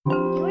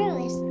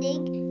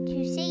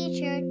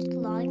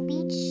Long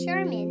Beach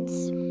sermons.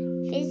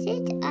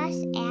 Visit us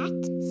at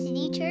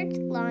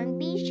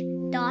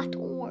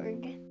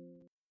citychurchlongbeach.org.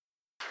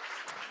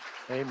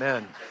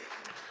 Amen.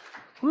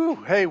 Woo.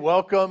 Hey,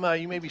 welcome.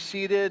 You may be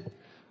seated.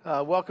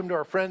 Welcome to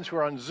our friends who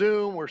are on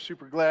Zoom. We're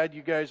super glad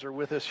you guys are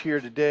with us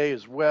here today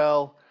as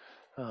well.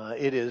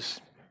 It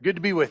is good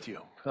to be with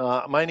you.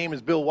 My name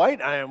is Bill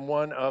White. I am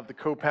one of the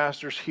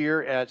co-pastors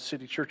here at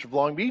City Church of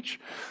Long Beach,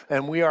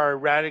 and we are a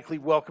radically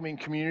welcoming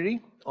community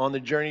on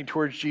the journey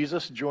towards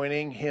Jesus,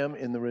 joining him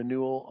in the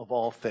renewal of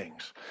all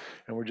things.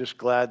 And we're just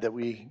glad that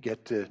we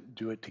get to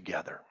do it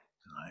together.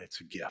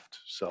 It's a gift.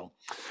 So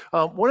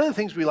one of the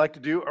things we like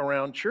to do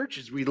around church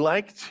is we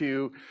like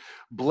to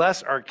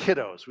bless our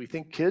kiddos. We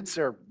think kids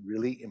are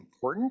really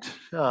important.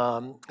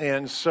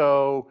 And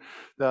so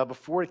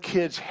before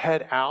kids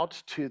head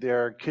out to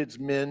their Kids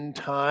Men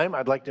time,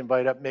 I'd like to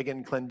invite up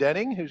Megan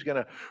Clendenning, who's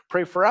going to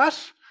pray for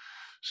us.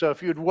 So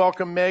if you'd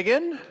welcome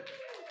Megan.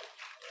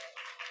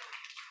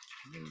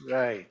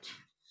 Right.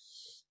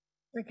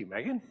 Thank you,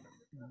 Megan.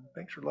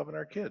 Thanks for loving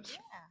our kids.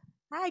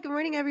 Hi, good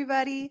morning,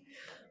 everybody.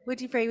 Would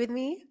you pray with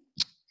me?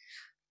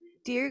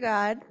 Dear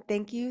God,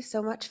 thank you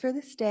so much for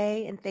this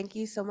day, and thank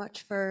you so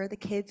much for the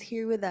kids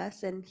here with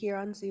us and here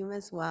on Zoom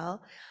as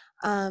well.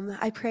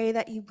 I pray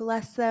that you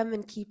bless them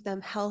and keep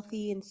them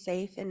healthy and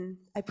safe, and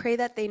I pray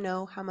that they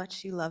know how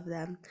much you love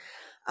them.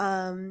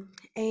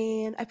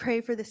 And I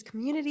pray for this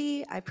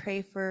community. I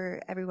pray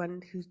for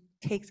everyone who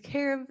takes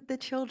care of the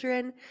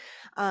children,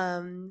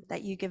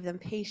 that you give them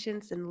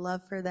patience and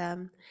love for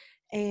them.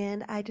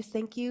 And I just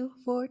thank you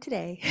for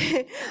today.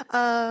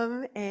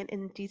 And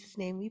in Jesus'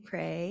 name we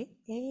pray.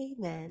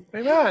 Amen.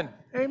 Amen.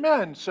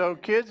 Amen. So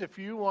kids, if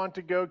you want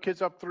to go,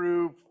 kids up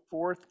through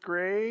fifth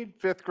grade,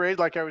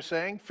 like I was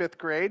saying, fifth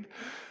grade,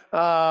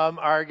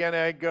 are going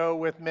to go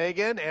with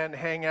Megan and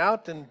hang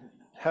out and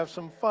have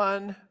some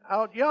fun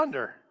out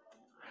yonder.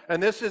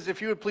 And this is,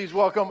 if you would please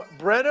welcome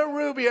Brenna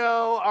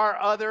Rubio, our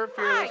other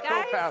fearless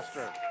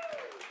co-pastor.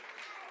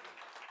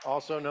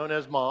 Also known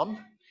as Mom.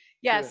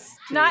 Yes,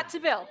 not to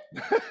Bill,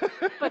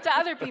 but to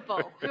other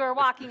people who are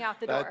walking out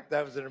the door.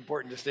 That was an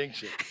important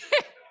distinction.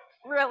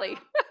 Really.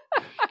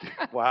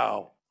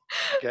 Wow.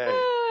 Okay.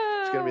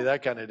 It's going to be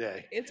that kind of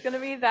day. It's going to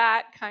be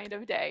that kind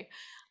of day,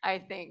 I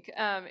think.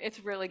 It's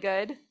really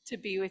good to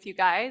be with you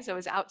guys. I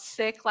was out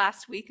sick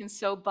last week and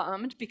so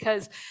bummed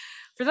because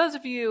for those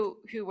of you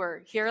who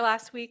were here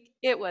last week,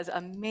 it was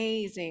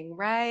amazing,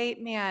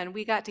 right? Man,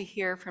 we got to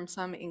hear from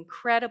some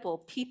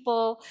incredible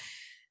people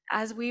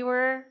as we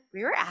were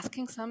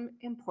asking some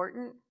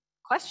important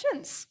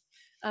questions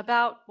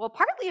about, well,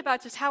 partly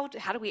about just how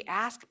do we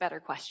ask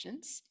better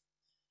questions,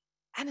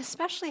 and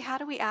especially how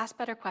do we ask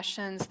better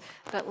questions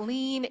that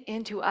lean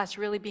into us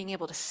really being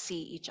able to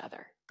see each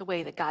other the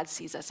way that God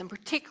sees us, and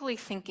particularly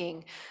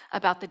thinking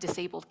about the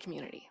disabled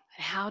community.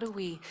 How do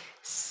we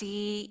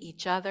see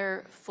each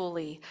other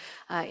fully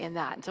in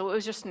that? And so it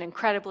was just an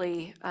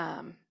incredibly,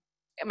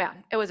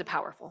 it was a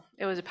powerful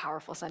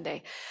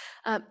Sunday.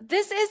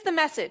 This is the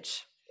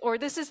message. Or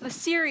this is the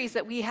series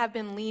that we have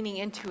been leaning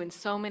into in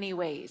so many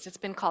ways. It's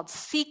been called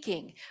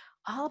Seeking,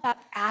 all about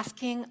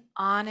asking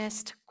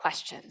honest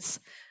questions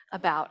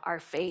about our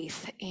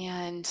faith.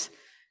 And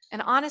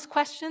honest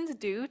questions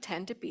do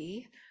tend to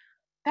be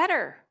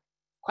better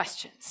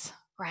questions,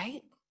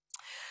 right?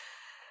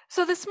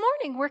 So this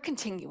morning, we're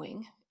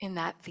continuing in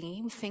that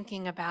theme,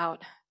 thinking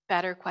about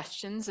better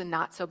questions and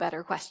not so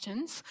better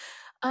questions.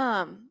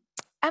 And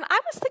I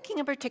was thinking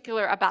in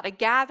particular about a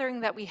gathering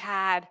that we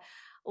had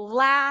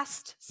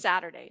last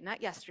Saturday, not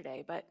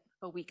yesterday, but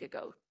a week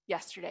ago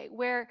yesterday,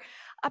 where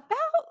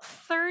about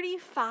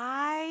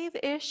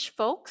 35-ish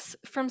folks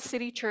from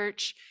City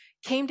Church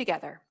came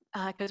together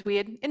because we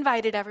had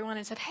invited everyone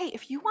and said, hey,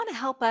 if you want to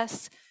help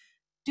us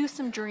do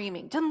some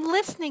dreaming, some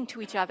listening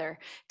to each other,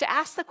 to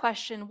ask the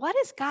question, what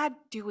is God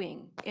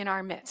doing in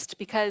our midst?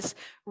 Because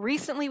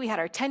recently we had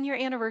our 10-year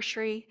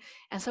anniversary,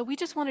 and so we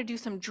just want to do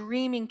some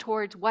dreaming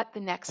towards what the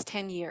next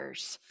 10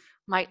 years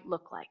might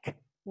look like.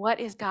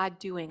 What is God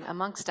doing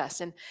amongst us?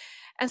 And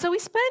so we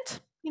spent,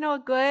 a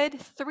good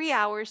 3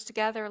 hours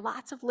together,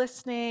 lots of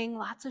listening,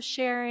 lots of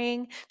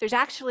sharing. There's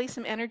actually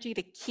some energy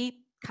to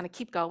keep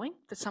going.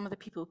 That some of the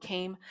people who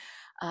came,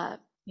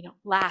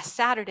 last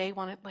Saturday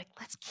wanted,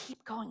 let's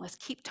keep going, let's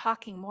keep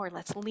talking more,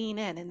 let's lean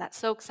in, and that's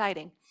so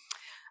exciting.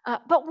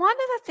 But one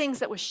of the things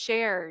that was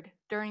shared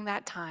during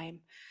that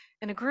time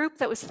in a group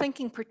that was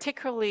thinking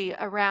particularly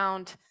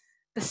around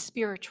the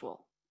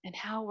spiritual and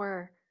how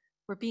we're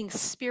being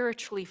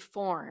spiritually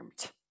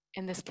formed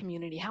in this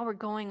community, how we're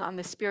going on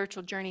this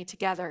spiritual journey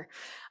together.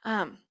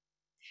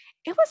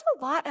 It was a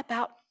lot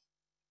about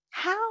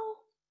how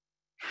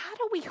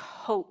do we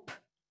hope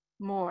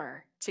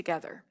more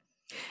together?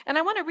 And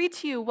I want to read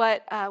to you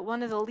what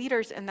one of the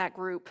leaders in that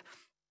group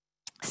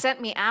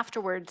sent me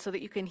afterwards so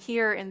that you can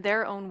hear in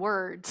their own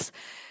words.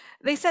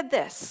 They said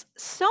this: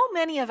 so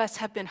many of us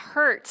have been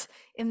hurt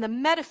in the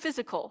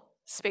metaphysical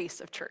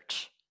space of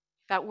church,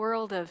 that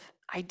world of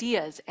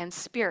ideas and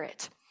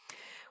spirit.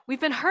 We've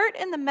been hurt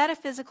in the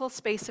metaphysical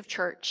space of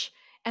church,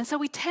 and so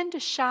we tend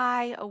to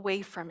shy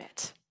away from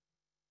it.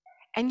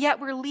 And yet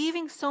we're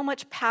leaving so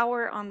much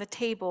power on the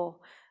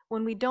table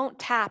when we don't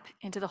tap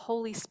into the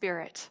Holy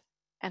Spirit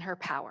and her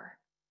power.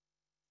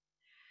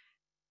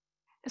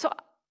 And so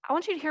I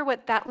want you to hear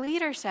what that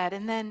leader said,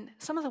 and then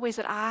some of the ways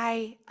that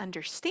I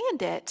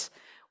understand it,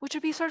 which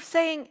would be sort of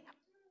saying,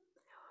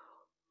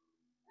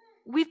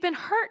 we've been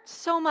hurt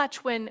so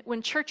much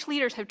when church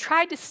leaders have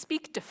tried to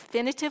speak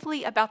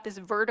definitively about this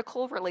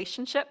vertical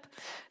relationship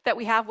that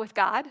we have with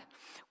God.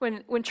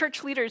 When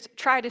church leaders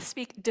try to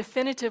speak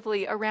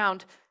definitively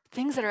around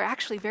things that are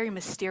actually very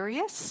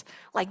mysterious,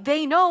 like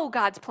they know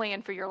God's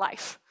plan for your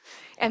life,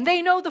 and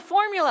they know the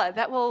formula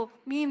that will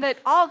mean that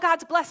all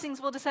God's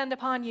blessings will descend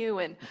upon you,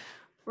 and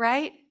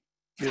right?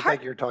 You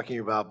think you're talking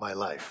about my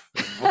life.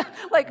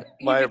 Like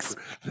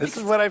This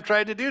is what I've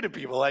tried to do to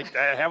people. Like,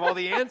 I have all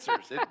the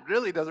answers. It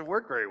really doesn't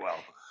work very well.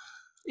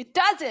 it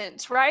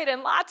doesn't, right?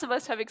 And lots of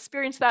us have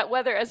experienced that,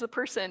 whether as the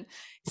person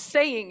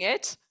saying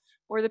it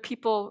or the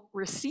people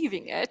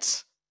receiving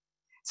it.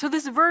 So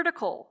this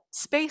vertical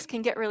space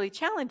can get really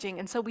challenging.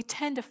 And so we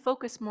tend to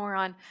focus more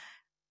on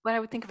what I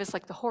would think of as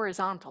like the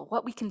horizontal,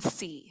 what we can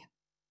see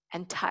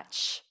and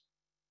touch.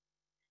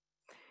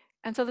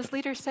 And so this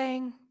leader's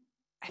saying,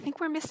 I think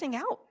we're missing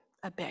out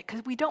a bit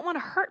because we don't want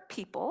to hurt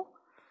people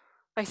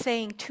by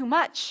saying too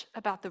much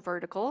about the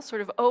vertical,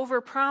 sort of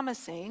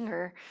over-promising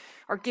or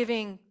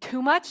giving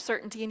too much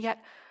certainty. And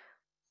yet,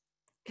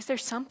 is there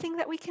something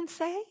that we can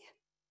say?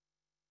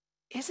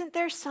 Isn't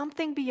there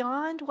something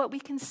beyond what we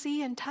can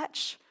see and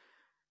touch?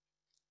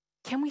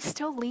 Can we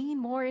still lean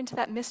more into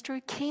that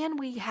mystery? Can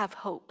we have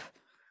hope?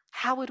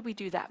 How would we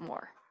do that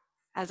more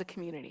as a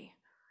community?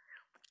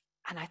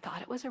 And I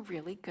thought it was a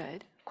really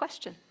good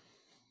question.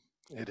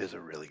 It is a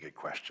really good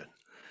question,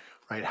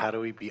 right? How do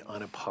we be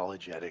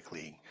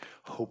unapologetically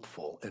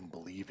hopeful and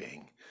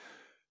believing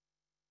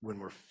when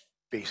we're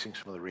facing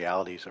some of the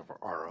realities of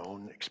our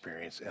own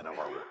experience and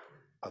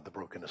of the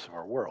brokenness of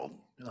our world?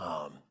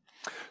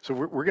 So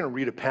we're going to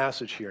read a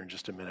passage here in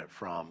just a minute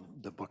from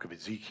the book of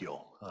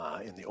Ezekiel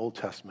in the Old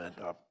Testament,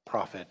 a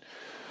prophet.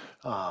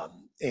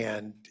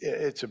 And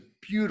it's a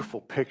beautiful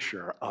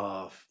picture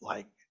of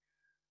like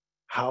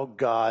how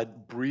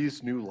God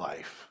breathes new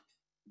life,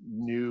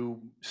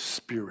 new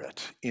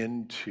spirit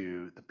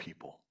into the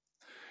people.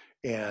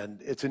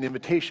 And it's an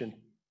invitation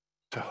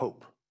to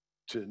hope,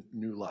 to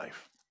new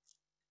life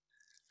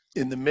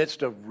in the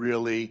midst of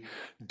really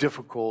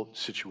difficult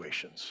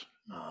situations.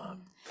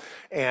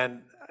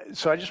 And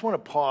so I just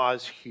want to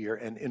pause here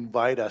and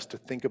invite us to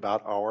think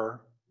about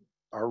our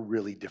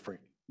really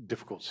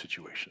difficult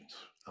situations,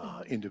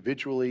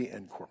 individually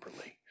and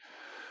corporately.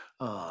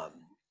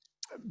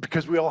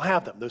 Because we all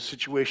have them, those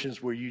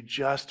situations where you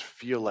just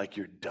feel like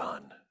you're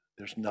done.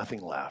 There's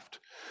nothing left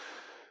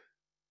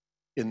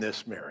in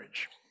this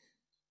marriage,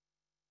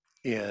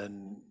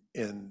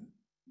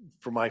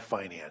 for my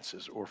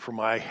finances, or for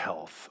my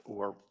health,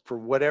 or for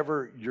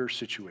whatever your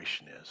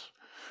situation is,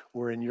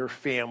 or in your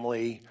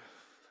family,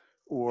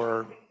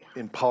 or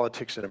in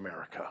politics in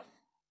America,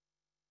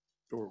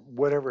 or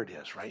whatever it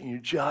is, right? And you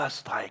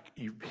just like,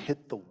 you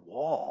hit the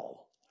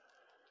wall.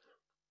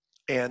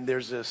 And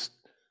there's this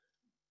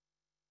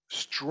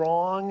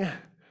strong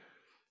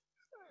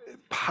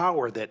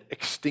power that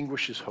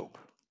extinguishes hope.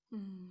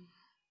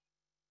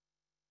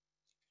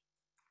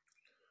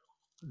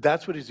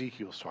 That's what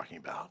Ezekiel's talking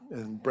about.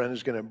 And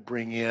Brenda's going to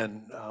bring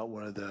in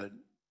one of the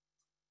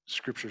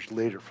scriptures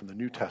later from the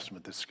New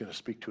Testament that's going to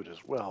speak to it as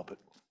well. But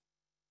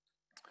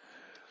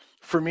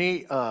for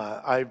me,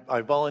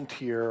 I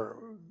volunteer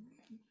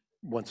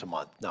once a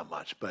month, not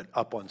much, but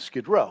up on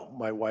Skid Row.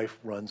 My wife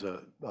runs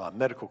a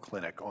medical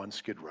clinic on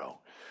Skid Row.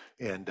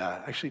 And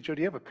actually, Joe,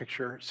 do you have a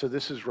picture? So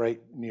this is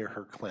right near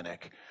her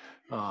clinic.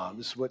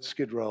 This is what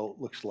Skid Row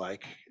looks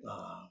like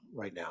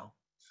right now.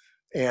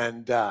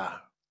 And that's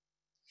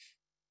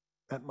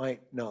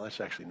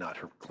actually not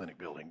her clinic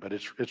building, but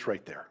it's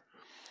right there.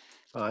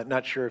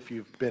 Not sure if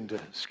you've been to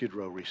Skid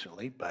Row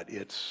recently, but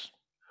it's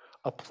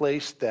a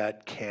place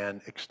that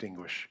can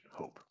extinguish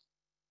hope.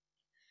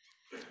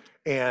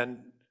 And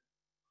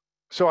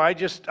so I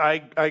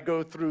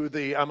go through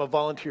I'm a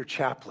volunteer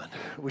chaplain,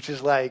 which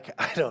is like,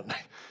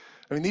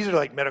 these are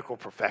like medical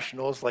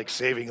professionals, like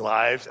saving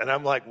lives, and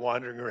I'm like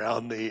wandering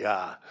around the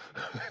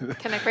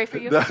Can I pray for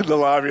you? the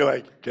lobby,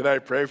 like, can I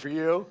pray for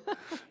you?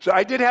 So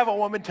I did have a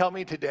woman tell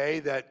me today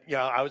that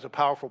I was a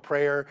powerful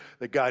prayer,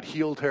 that God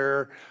healed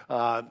her.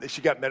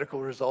 She got medical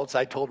results.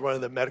 I told one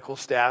of the medical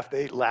staff,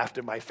 they laughed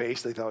in my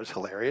face. They thought it was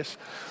hilarious.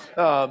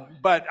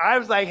 But I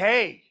was like,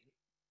 hey,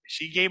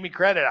 she gave me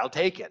credit. I'll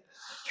take it.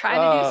 Trying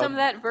to do some of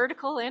that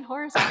vertical and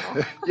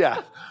horizontal.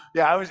 Yeah.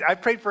 I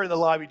prayed for her in the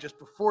lobby just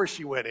before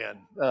she went in.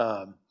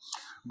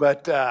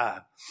 But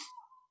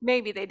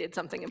maybe they did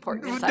something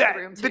important inside the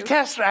room too. The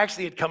test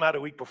actually had come out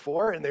a week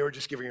before, and they were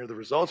just giving her the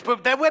results.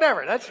 But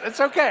whatever,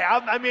 that's okay.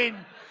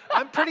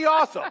 I'm pretty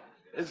awesome.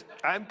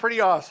 I'm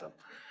pretty awesome.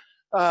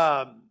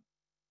 And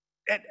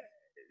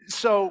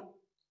so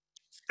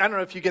I don't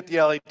know if you get the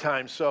LA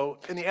Times. So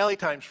in the LA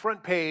Times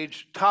front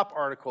page, top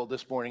article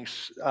this morning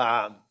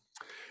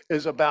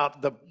is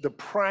about the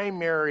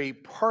primary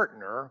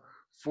partner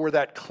for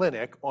that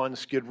clinic on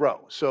Skid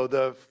Row. So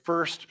the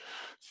first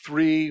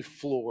 3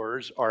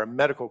 floors are a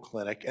medical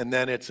clinic, and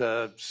then it's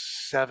a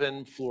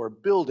 7-floor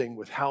building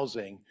with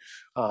housing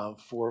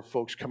for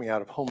folks coming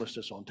out of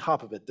homelessness on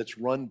top of it that's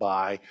run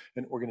by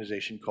an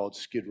organization called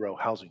Skid Row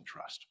Housing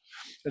Trust.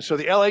 And so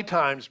the LA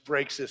Times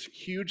breaks this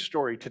huge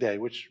story today,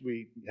 which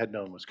we had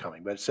known was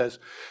coming, but it says,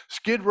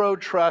 Skid Row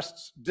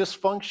Trust's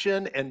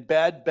dysfunction and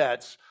bad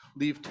bets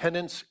leave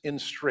tenants in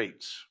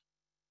straits.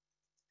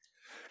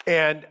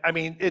 And I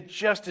mean, it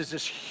just is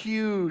this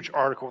huge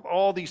article with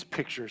all these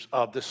pictures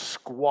of the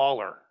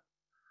squalor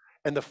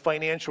and the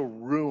financial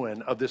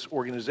ruin of this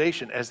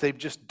organization as they've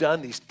just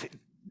done these,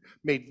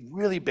 made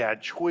really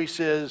bad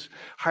choices,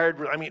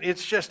 hired, I mean,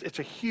 it's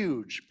a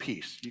huge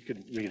piece. You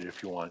can read it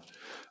if you want.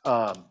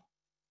 And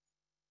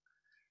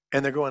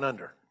they're going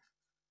under.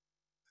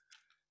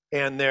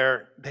 And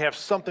they have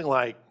something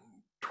like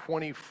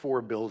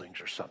 24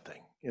 buildings or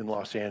something in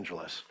Los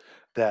Angeles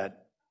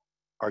that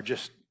are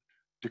just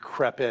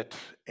decrepit.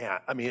 And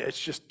I mean, it's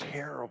just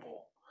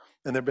terrible.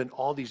 And there've been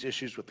all these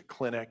issues with the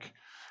clinic.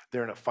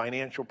 They're in a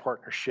financial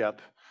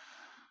partnership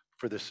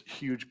for this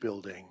huge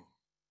building.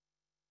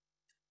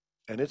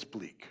 And it's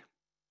bleak.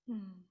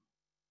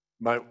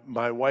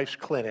 My wife's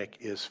clinic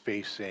is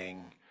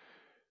facing,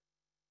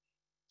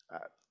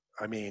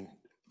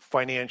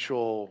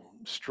 financial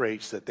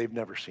straits that they've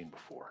never seen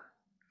before.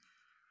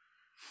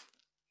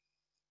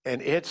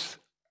 And it's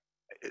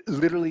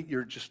literally,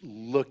 you're just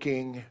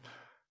looking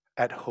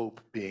at hope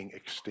being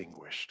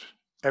extinguished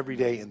every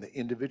day in the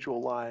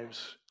individual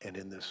lives and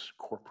in this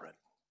corporate.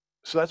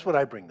 So that's what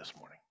I bring this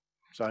morning.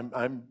 So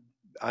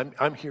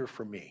I'm here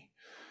for me.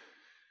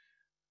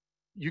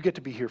 You get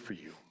to be here for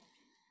you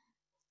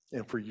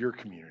and for your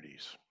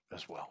communities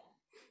as well.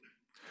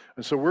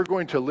 And so we're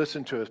going to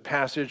listen to a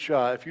passage.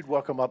 If you'd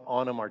welcome up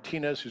Anna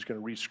Martinez, who's going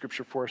to read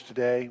scripture for us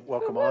today.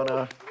 Welcome,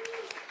 Anna.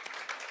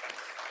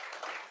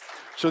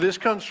 So this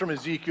comes from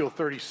Ezekiel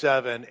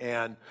 37,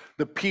 and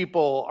the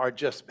people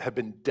have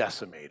been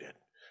decimated.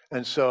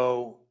 And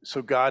so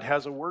God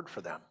has a word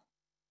for them.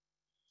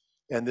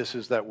 And this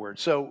is that word.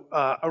 So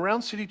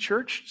around City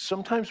Church,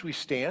 sometimes we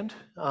stand,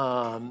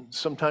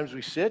 sometimes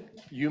we sit.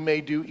 You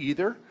may do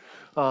either.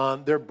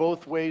 They're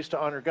both ways to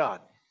honor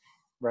God,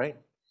 right?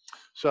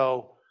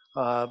 So,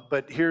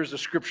 but here's a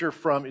scripture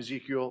from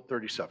Ezekiel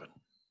 37.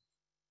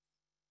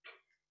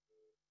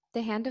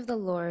 The hand of the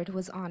Lord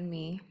was on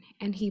me,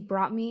 and he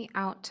brought me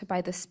out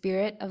by the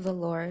Spirit of the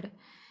Lord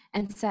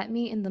and set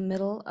me in the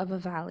middle of a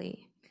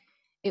valley.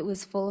 It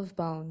was full of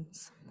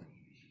bones.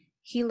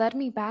 He led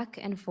me back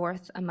and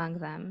forth among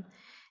them,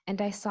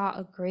 and I saw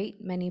a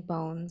great many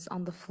bones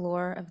on the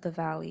floor of the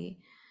valley,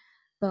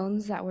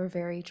 bones that were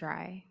very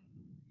dry.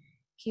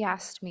 He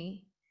asked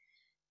me,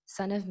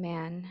 Son of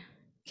man,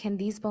 can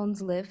these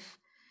bones live?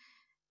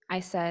 I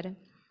said,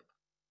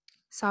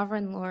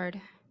 Sovereign Lord,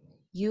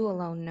 you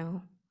alone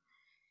know.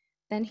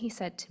 Then he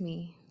said to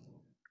me,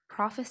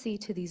 Prophesy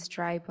to these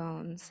dry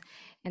bones,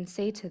 and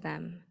say to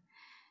them,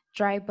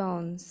 Dry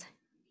bones,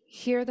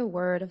 hear the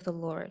word of the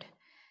Lord.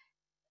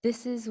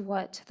 This is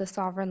what the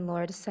sovereign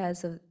Lord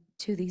says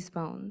to these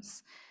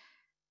bones.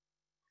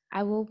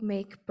 I will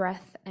make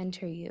breath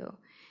enter you,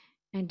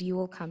 and you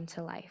will come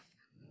to life.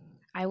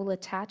 I will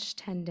attach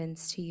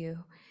tendons to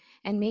you,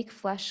 and make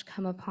flesh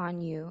come upon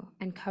you,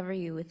 and cover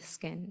you with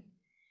skin.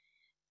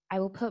 I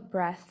will put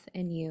breath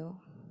in you,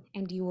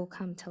 and you will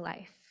come to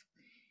life.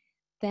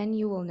 Then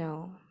you will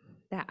know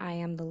that I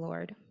am the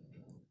Lord.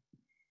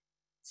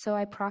 So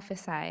I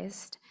prophesied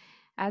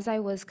as I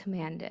was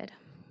commanded.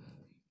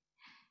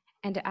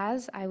 And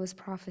as I was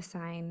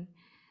prophesying,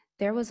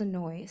 there was a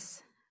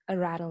noise, a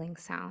rattling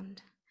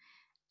sound,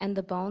 and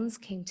the bones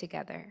came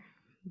together,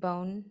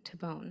 bone to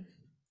bone.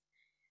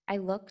 I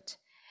looked,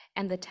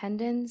 and the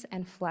tendons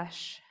and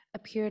flesh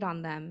appeared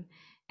on them,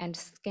 and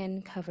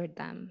skin covered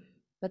them,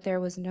 but there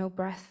was no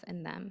breath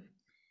in them.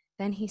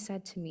 Then he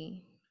said to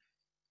me,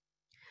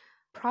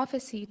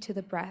 Prophesy to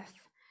the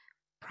breath,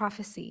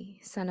 prophesy,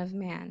 Son of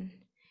man,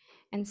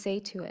 and say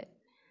to it,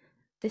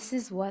 This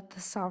is what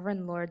the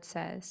sovereign Lord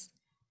says.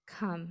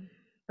 Come,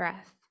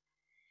 breath,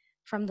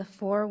 from the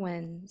 4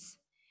 winds,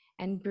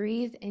 and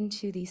breathe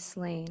into these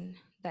slain,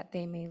 that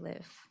they may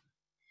live.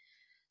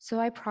 So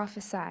I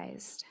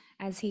prophesied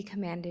as he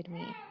commanded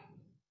me,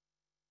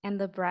 and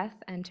the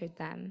breath entered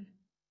them.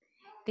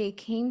 They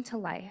came to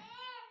life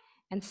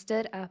and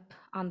stood up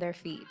on their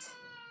feet,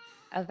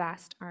 a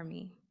vast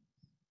army.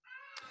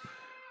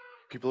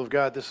 People of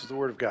God, this is the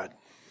word of God.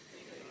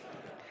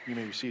 You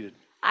may be seated.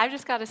 I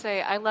just got to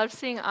say, I loved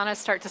seeing Anna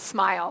start to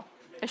smile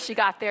as she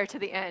got there to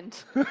the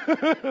end.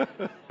 I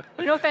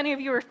don't know if any of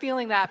you were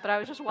feeling that, but I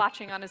was just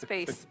watching on his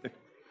face.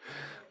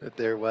 That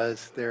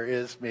there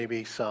is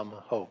maybe some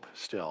hope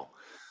still.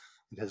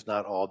 It has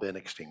not all been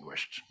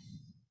extinguished.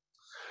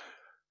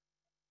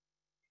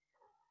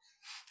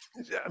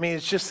 I mean,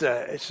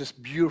 it's this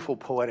beautiful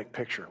poetic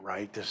picture,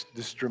 right?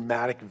 This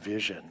dramatic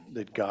vision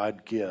that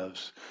God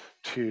gives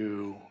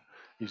to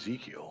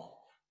Ezekiel,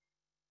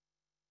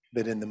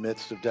 that in the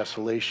midst of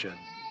desolation,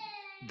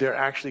 there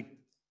actually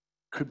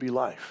could be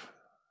life.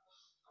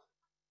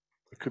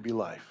 could be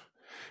life.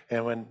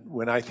 And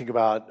when I think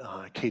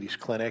about Katie's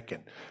clinic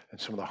and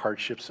some of the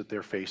hardships that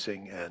they're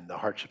facing and the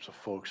hardships of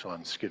folks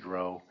on Skid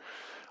Row,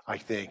 I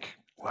think,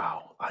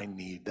 wow, I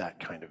need that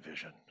kind of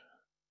vision.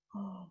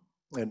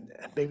 And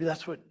maybe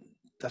that's what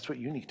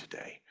you need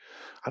today.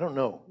 I don't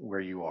know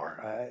where you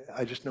are.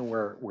 I just know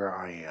where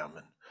I am.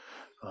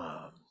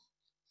 And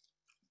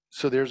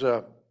so there's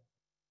a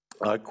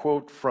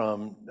quote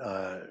from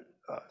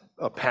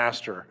a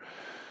pastor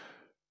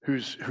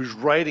who's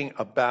writing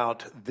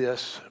about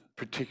this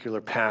particular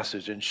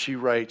passage, and she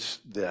writes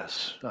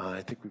this.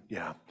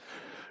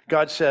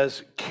 God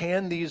says,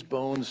 "Can these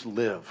bones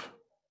live?"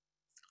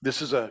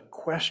 This is a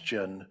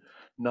question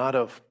not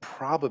of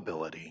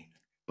probability,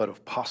 but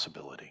of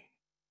possibility.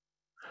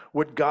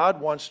 What God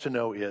wants to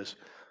know is,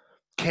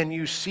 can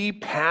you see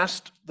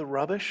past the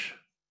rubbish,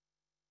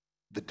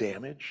 the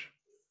damage,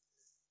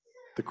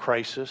 the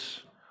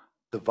crisis,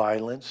 the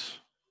violence,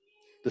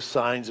 the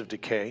signs of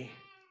decay?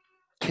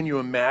 Can you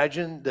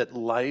imagine that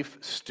life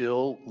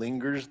still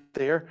lingers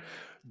there?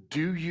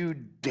 Do you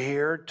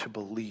dare to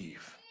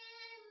believe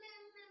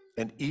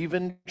and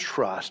even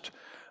trust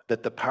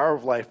that the power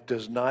of life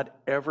does not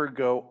ever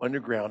go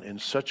underground in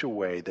such a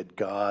way that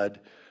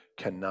God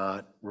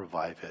cannot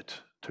revive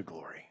it to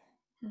glory?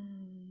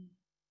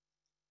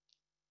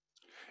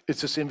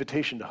 It's this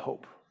invitation to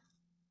hope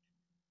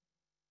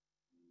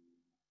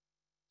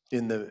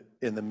in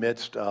the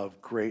midst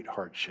of great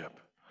hardship.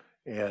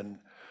 And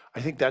I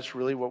think that's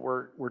really what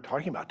we're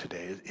talking about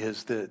today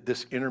is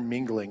this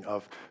intermingling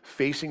of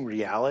facing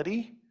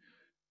reality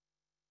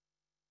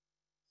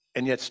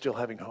and yet still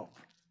having hope.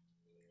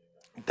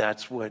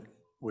 That's what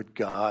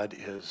God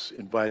is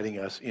inviting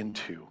us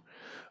into.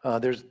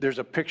 There's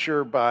a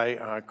picture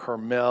by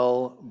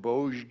Carmel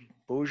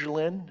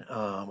Bogelin,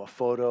 a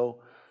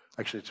photo,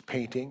 actually it's a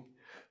painting.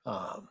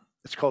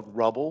 It's called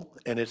Rubble,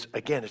 and it's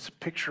a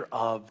picture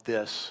of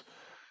this,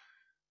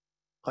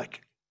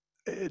 like,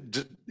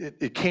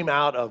 it came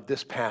out of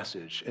this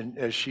passage, and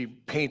as she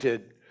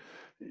painted,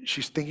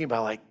 she's thinking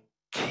about, like,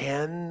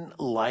 can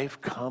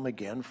life come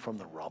again from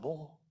the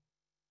rubble?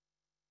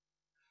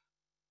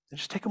 And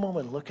just take a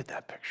moment and look at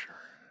that picture.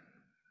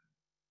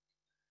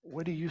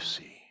 What do you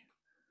see?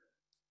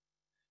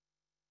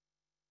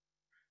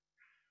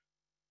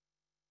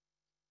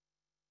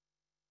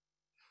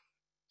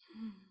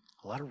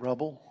 A lot of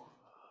rubble,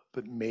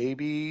 but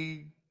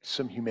maybe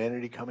some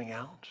humanity coming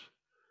out.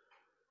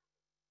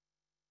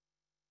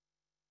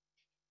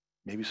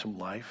 Maybe some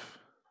life.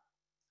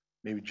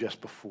 Maybe just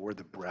before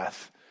the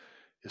breath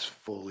is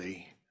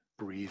fully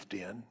breathed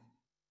in.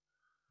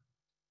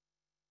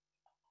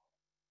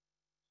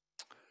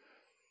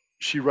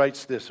 She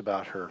writes this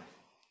about her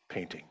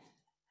painting,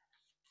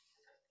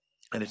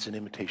 and it's an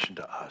invitation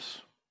to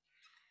us.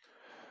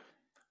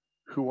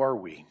 Who are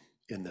we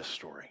in this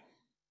story?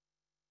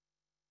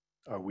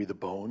 Are we the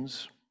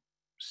bones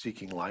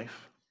seeking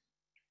life?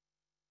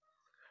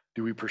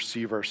 Do we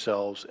perceive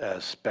ourselves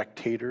as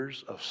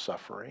spectators of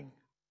suffering?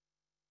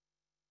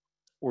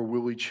 Or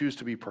will we choose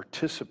to be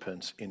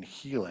participants in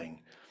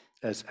healing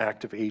as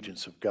active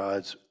agents of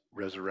God's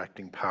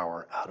resurrecting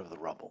power out of the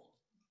rubble?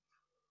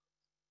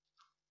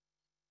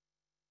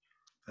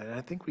 And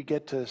I think we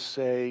get to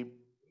say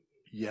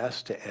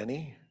yes to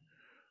any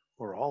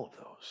or all of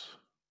those.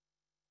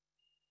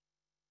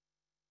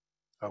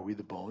 Are we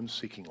the bones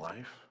seeking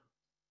life?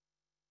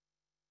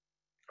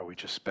 Are we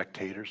just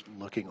spectators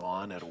looking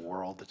on at a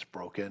world that's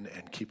broken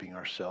and keeping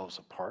ourselves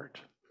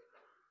apart?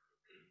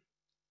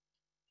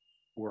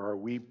 Or are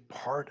we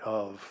part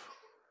of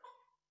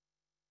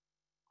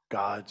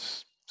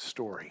God's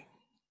story,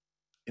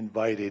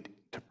 invited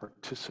to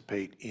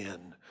participate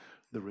in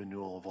the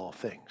renewal of all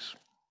things,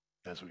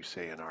 as we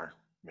say in our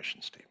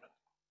mission statement?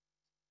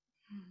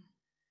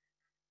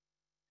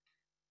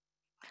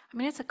 I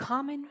mean, it's a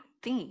common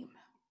theme,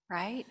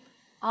 right?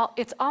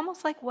 It's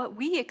almost like what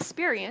we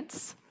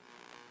experience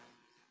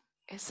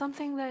is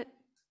something that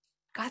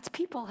God's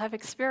people have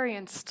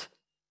experienced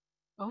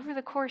over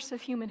the course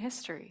of human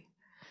history.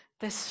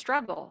 This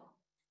struggle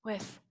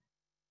with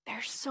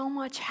there's so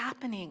much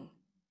happening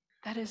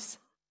that is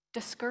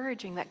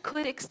discouraging, that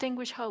could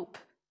extinguish hope.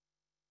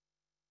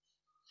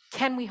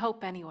 Can we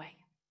hope anyway?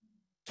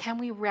 Can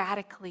we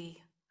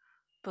radically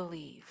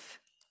believe?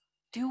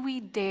 Do we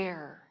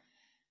dare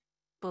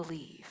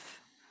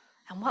believe?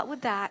 And what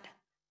would that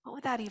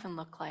even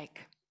look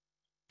like?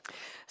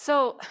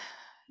 So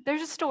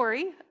there's a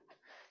story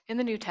in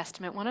the New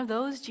Testament, one of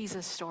those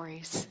Jesus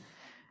stories,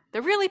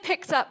 that really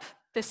picks up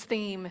this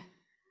theme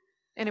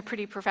in a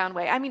pretty profound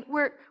way. I mean,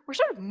 we're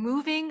sort of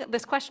moving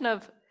this question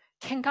of,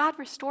 can God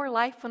restore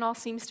life when all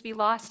seems to be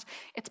lost?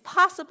 It's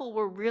possible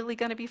we're really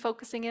going to be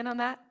focusing in on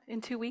that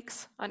in 2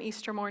 weeks on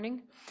Easter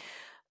morning.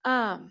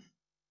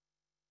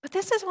 But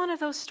this is one of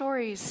those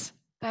stories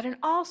that in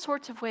all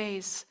sorts of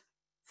ways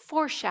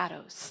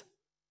foreshadows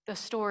the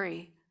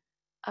story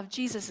of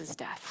Jesus'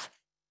 death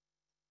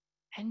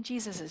and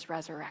Jesus'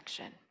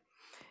 resurrection.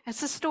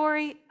 It's the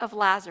story of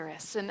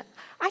Lazarus. And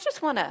I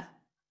just want to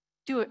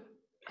do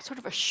a sort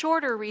of a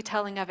shorter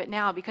retelling of it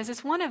now because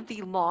it's one of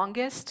the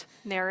longest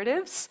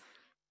narratives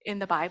in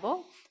the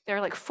Bible. There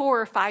are like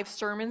 4 or 5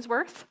 sermons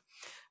worth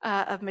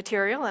of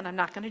material, and I'm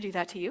not going to do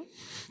that to you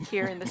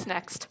here in this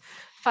next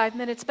 5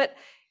 minutes. But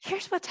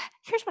here's what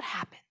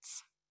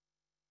happens.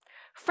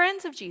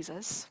 Friends of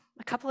Jesus,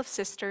 a couple of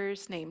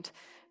sisters named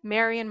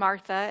Mary and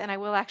Martha, and I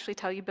will actually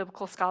tell you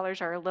biblical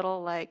scholars are a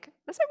little like,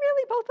 was it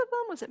really both of them?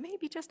 Was it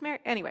maybe just Mary?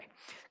 Anyway,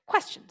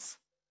 questions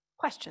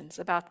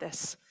about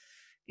this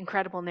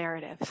incredible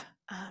narrative.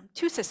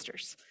 2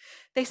 sisters.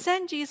 They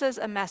send Jesus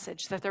a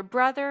message that their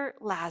brother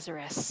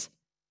Lazarus,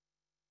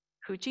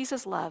 who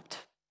Jesus loved,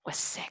 was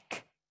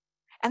sick.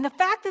 And the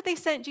fact that they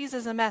sent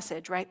Jesus a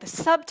message, right? The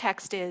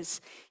subtext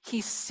is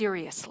he's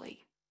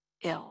seriously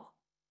ill.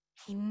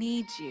 He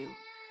needs you,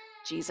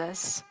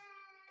 Jesus.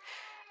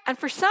 And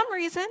for some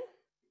reason,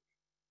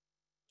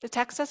 the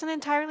text doesn't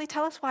entirely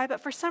tell us why,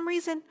 but for some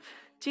reason,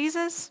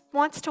 Jesus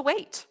wants to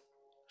wait.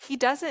 He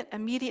doesn't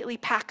immediately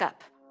pack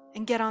up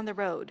and get on the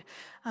road.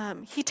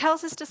 He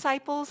tells his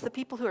disciples, the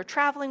people who are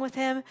traveling with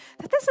him,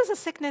 that this is a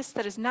sickness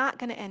that is not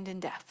going to end in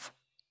death.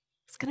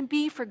 It's going to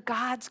be for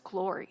God's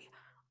glory,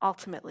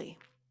 ultimately.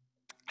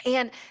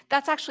 And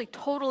that's actually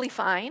totally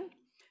fine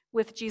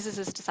with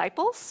Jesus'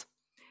 disciples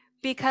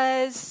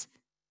because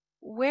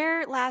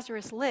where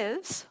Lazarus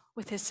lives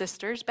with his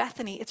sisters,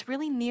 Bethany, it's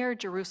really near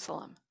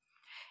Jerusalem.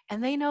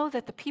 And they know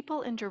that the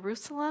people in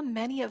Jerusalem,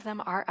 many of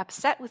them are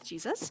upset with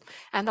Jesus.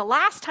 And the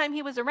last time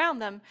he was around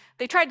them,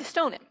 they tried to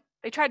stone him.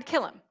 They tried to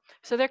kill him.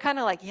 So they're kind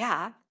of like,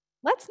 yeah,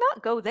 let's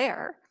not go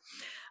there.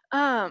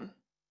 I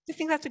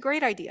think that's a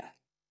great idea.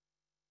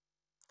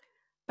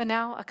 But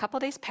now a couple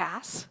days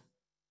pass,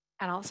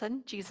 and all of a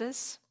sudden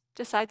Jesus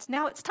decides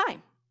now it's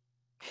time.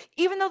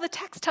 Even though the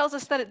text tells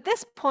us that at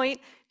this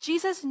point,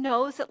 Jesus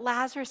knows that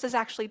Lazarus has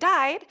actually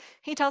died,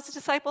 he tells his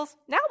disciples,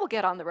 now we'll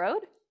get on the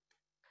road.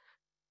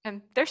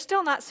 And they're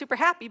still not super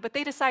happy, but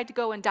they decide to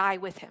go and die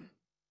with him.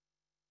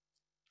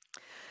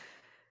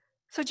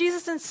 So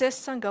Jesus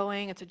insists on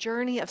going. It's a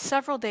journey of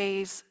several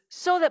days,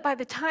 so that by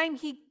the time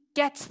he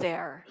gets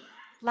there,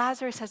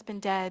 Lazarus has been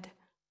dead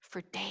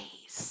for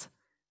days.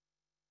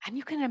 And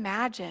you can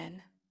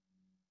imagine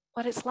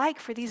what it's like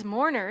for these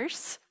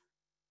mourners.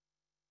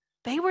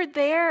 They were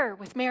there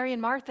with Mary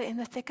and Martha in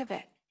the thick of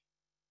it,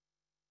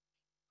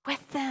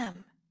 with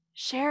them,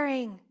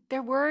 sharing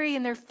their worry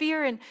and their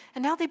fear, and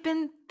now they've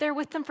been there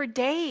with them for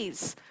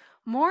days,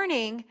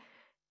 mourning,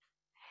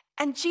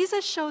 and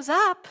Jesus shows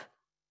up,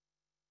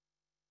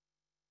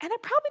 and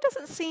it probably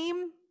doesn't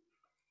seem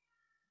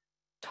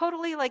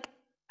totally like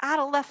out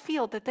of left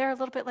field that they're a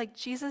little bit like,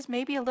 Jesus,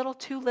 maybe a little,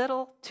 too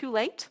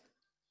late.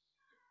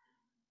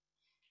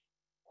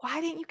 Why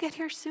didn't you get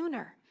here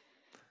sooner?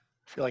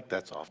 I feel like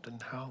that's often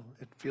how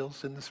it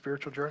feels in the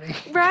spiritual journey.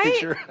 Right?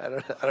 Sure. I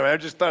don't know. I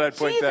just thought I'd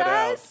point that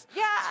out. Jesus,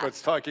 yeah. That's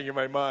what's talking in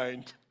my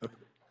mind.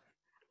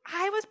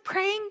 I was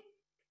praying.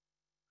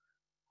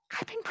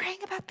 I've been praying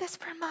about this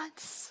for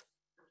months.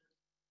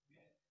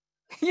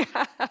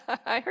 Yeah,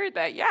 I heard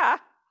that. Yeah.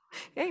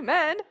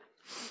 Amen.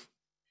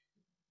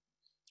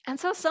 And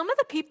so some of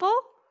the people,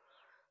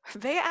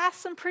 they ask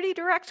some pretty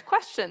direct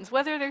questions,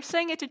 whether they're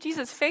saying it to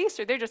Jesus' face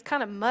or they're just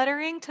kind of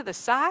muttering to the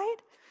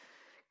side.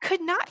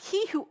 Could not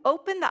he who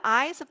opened the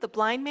eyes of the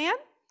blind man,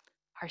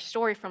 our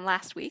story from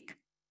last week,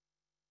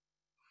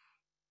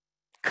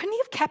 couldn't he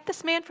have kept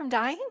this man from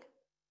dying?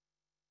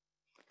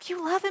 If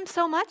you love him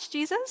so much,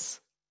 Jesus,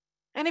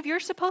 and if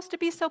you're supposed to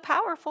be so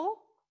powerful,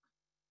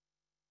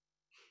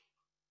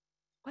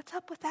 what's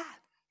up with that?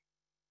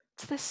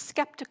 It's this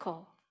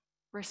skeptical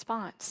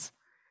response.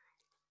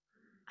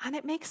 And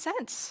it makes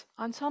sense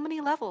on so many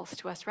levels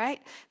to us,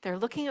 right? They're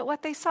looking at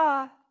what they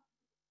saw,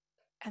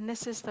 and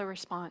this is the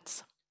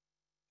response.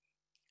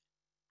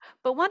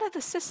 But one of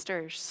the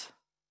sisters,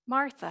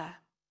 Martha,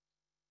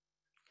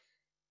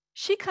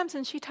 she comes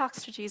and she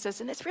talks to Jesus,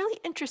 and it's really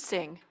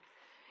interesting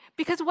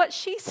because what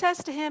she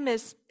says to him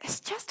is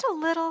just a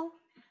little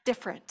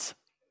different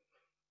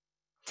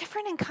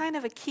in kind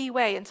of a key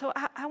way. And so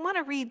I want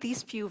to read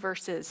these few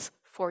verses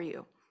for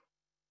you.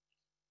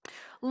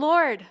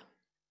 Lord,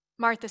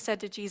 Martha said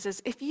to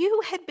Jesus, if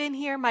you had been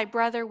here, my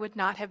brother would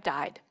not have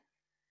died.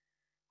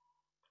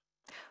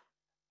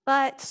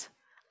 But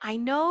I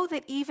know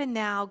that even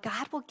now,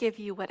 God will give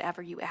you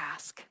whatever you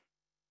ask.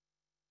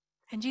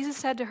 And Jesus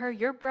said to her,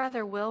 your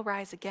brother will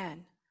rise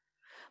again.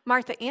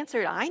 Martha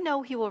answered, I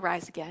know he will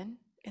rise again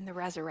in the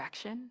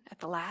resurrection at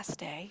the last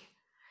day.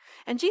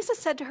 And Jesus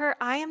said to her,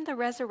 I am the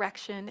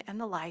resurrection and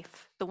the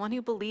life. The one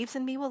who believes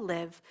in me will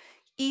live,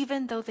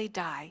 even though they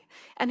die.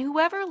 And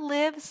whoever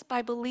lives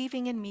by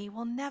believing in me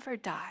will never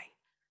die.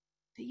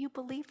 Do you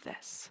believe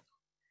this?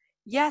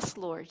 Yes,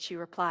 Lord, she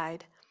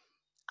replied.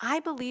 I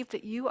believe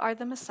that you are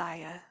the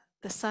Messiah,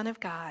 the Son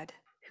of God,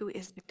 who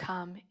is to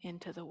come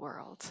into the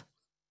world.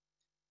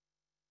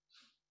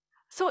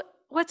 So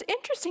what's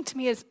interesting to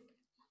me is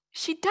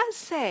she does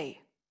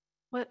say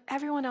what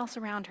everyone else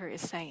around her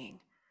is saying.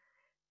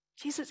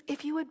 Jesus,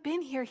 if you had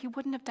been here, he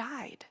wouldn't have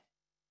died.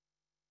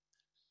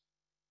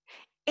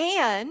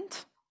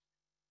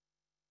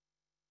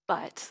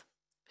 But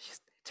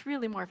It's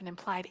really more of an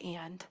implied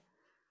and.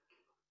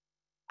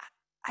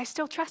 I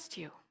still trust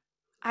you.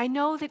 I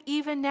know that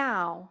even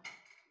now,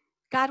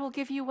 God will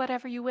give you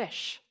whatever you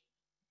wish.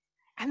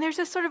 And there's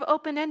this sort of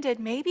open-ended,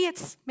 maybe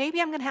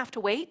I'm going to have to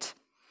wait,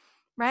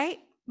 right?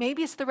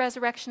 Maybe it's the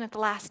resurrection at the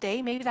last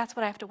day. Maybe that's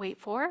what I have to wait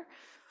for.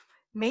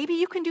 Maybe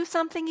you can do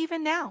something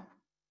even now.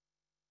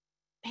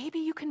 Maybe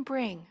you can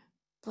bring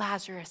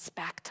Lazarus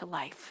back to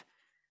life.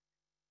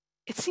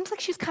 It seems like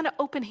she's kind of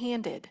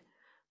open-handed,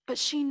 but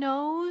she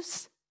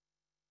knows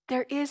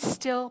there is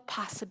still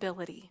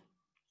possibility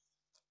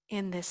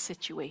in this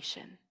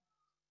situation.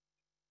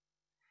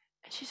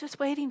 And she's just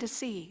waiting to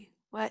see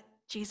what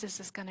Jesus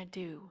is going to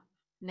do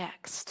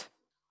next.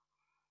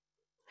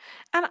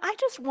 And I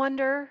just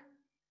wonder,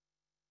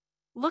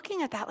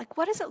 looking at that, like,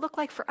 what does it look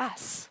like for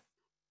us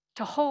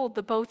to hold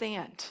the both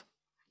and?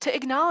 To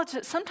acknowledge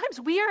that sometimes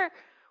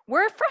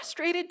we're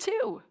frustrated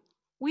too.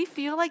 We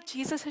feel like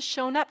Jesus has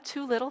shown up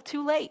too little,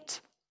 too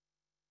late.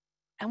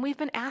 And we've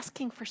been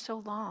asking for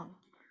so long.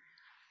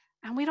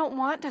 And we don't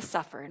want to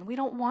suffer, and we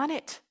don't want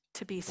it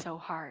to be so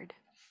hard.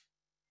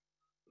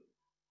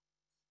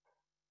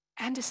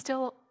 And to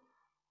still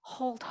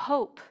hold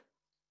hope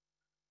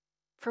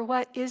for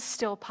what is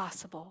still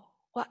possible,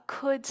 what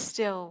could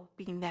still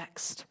be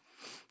next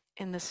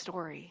in the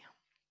story.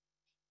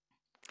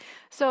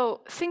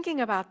 So thinking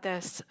about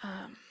this,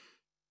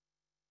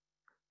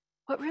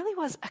 what really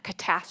was a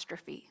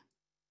catastrophe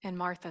in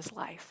Martha's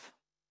life,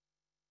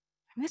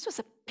 I mean, this was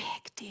a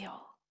big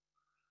deal.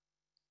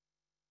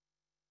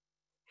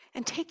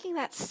 And taking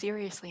that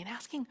seriously and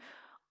asking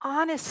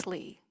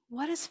honestly,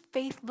 what does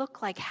faith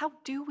look like? How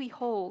do we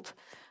hold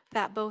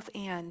that both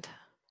and?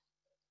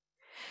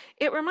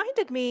 It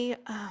reminded me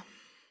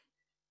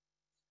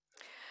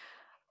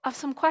of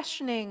some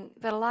questioning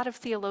that a lot of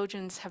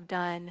theologians have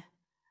done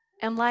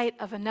in light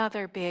of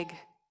another big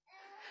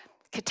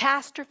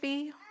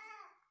catastrophe,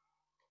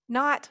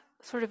 not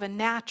sort of a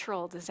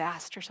natural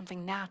disaster,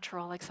 something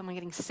natural like someone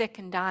getting sick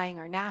and dying,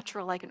 or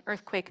natural like an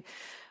earthquake,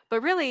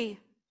 but really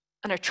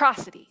an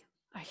atrocity,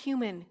 a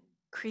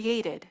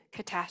human-created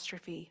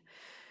catastrophe.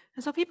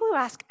 And so people who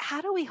ask,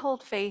 how do we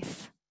hold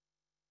faith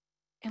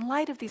in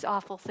light of these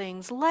awful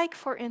things, like,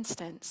 for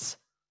instance,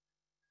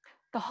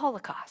 the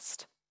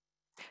Holocaust?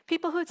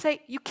 People who would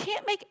say, you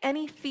can't make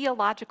any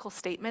theological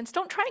statements.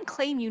 Don't try and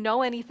claim you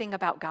know anything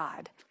about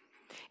God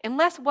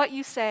unless what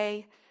you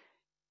say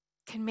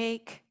can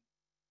make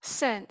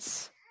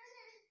sense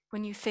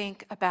when you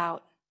think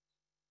about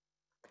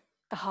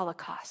the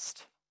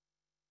Holocaust,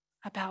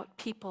 about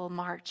people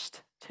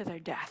marched to their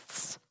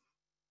deaths.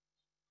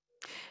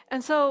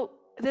 And so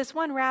this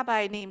one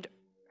rabbi named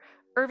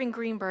Irving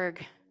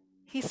Greenberg,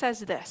 he says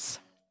this: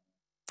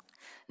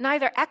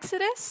 neither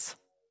Exodus,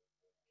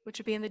 which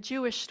would be in the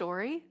Jewish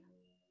story,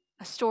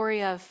 a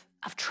story of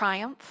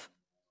triumph,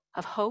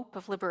 of hope,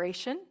 of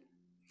liberation,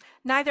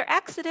 neither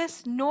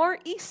Exodus nor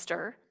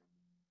Easter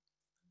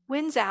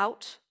wins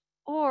out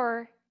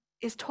or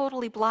is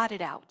totally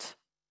blotted out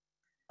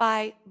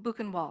by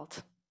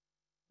Buchenwald,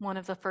 one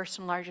of the first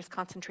and largest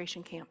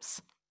concentration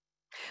camps.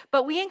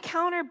 But we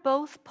encounter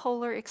both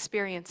polar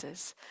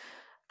experiences.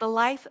 The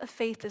life of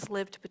faith is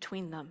lived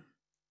between them,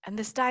 and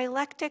this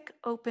dialectic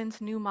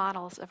opens new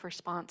models of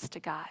response to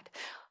God.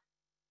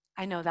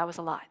 I know that was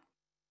a lot.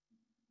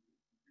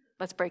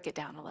 Let's break it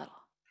down a little.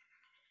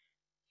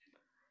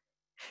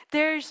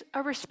 There's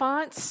a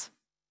response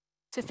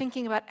to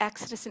thinking about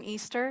Exodus and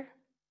Easter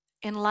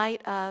in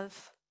light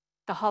of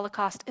the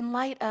Holocaust, in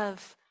light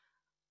of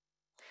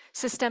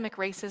systemic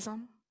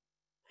racism,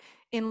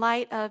 in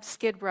light of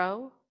Skid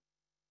Row,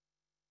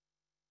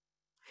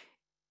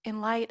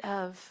 in light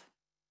of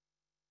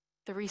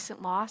the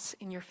recent loss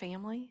in your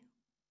family.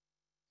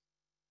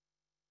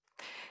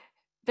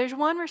 There's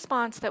one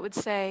response that would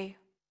say,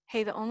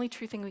 hey, the only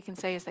true thing we can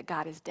say is that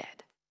God is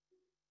dead.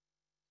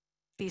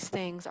 These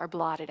things are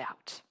blotted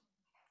out.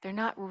 They're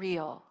not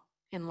real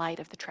in light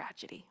of the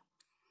tragedy.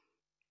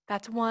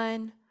 That's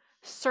one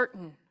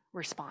certain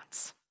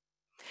response.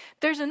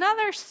 There's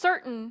another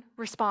certain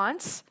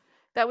response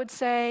that would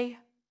say,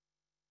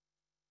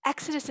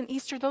 Exodus and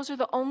Easter, those are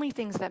the only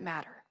things that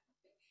matter.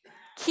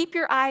 Keep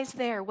your eyes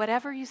there,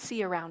 whatever you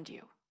see around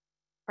you,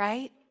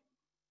 right?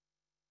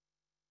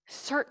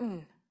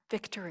 Certain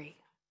victory,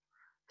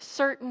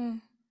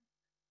 certain,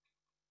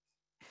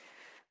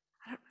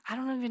 I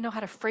don't even know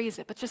how to phrase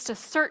it, but just a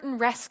certain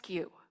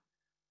rescue.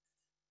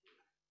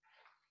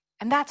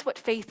 And that's what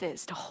faith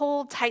is, to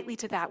hold tightly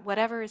to that,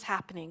 whatever is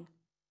happening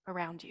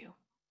around you.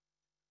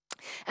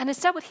 And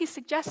instead, what he's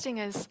suggesting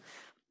is,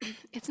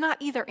 it's not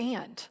either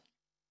and,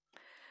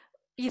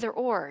 either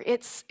or,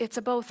 it's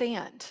a both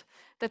and.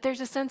 That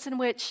there's a sense in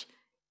which,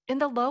 in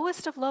the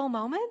lowest of low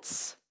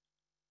moments,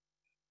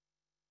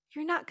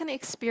 you're not going to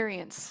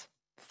experience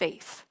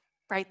faith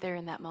right there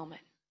in that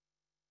moment.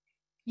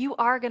 You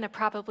are going to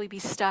probably be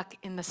stuck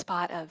in the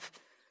spot of,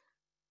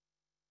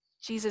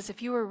 Jesus,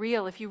 if you were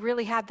real, if you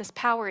really had this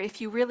power,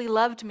 if you really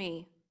loved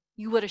me,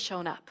 you would have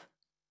shown up.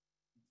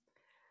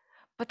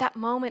 But that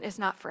moment is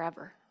not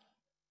forever.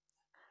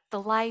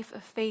 The life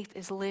of faith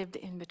is lived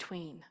in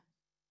between.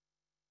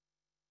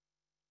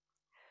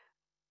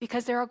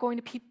 because there are going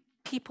to be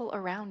people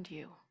around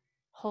you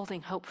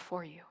holding hope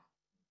for you.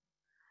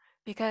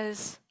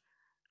 Because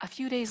a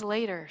few days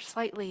later,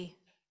 slightly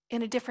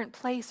in a different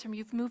place, or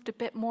you've moved a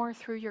bit more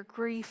through your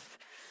grief,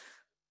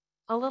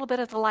 a little bit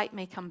of the light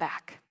may come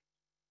back,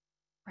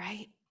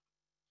 right?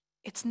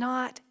 It's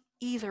not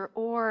either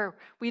or.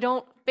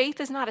 Faith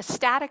is not a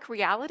static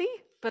reality,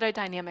 but a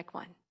dynamic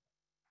one.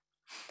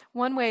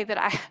 One way that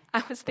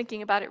I was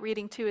thinking about it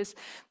reading too is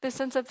the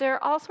sense of there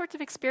are all sorts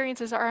of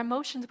experiences, our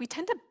emotions, we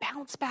tend to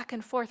bounce back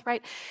and forth,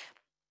 right?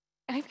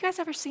 And have you guys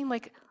ever seen,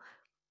 like,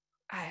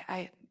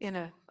 I in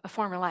a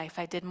former life,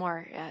 I did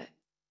more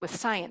with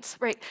science,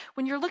 right?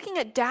 When you're looking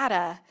at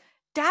data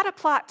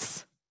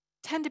plots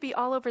tend to be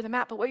all over the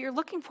map, but what you're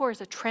looking for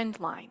is a trend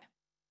line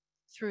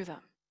through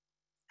them.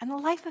 And the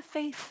life of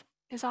faith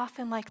is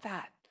often like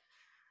that.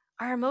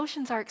 Our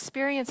emotions, our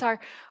experience,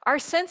 our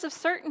sense of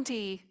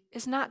certainty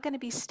is not going to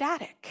be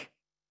static.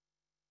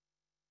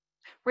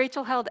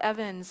 Rachel Held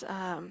Evans,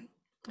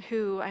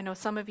 who I know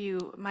some of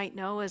you might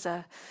know as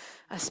a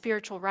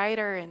spiritual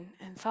writer and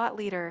thought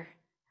leader,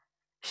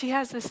 she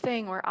has this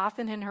thing where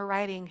often in her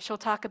writing, she'll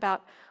talk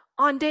about,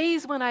 on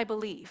days when I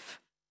believe,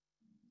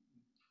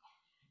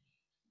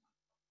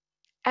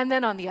 and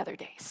then on the other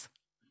days.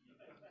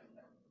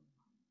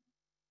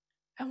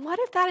 And what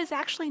if that is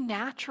actually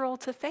natural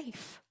to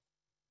faith?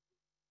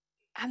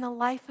 And the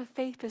life of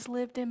faith is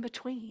lived in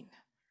between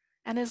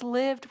and is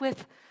lived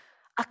with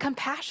a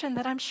compassion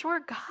that I'm sure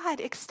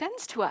God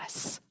extends to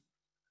us.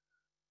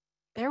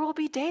 There will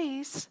be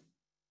days,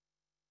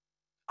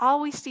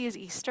 all we see is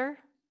Easter,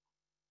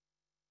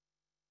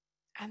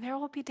 and there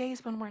will be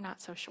days when we're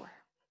not so sure.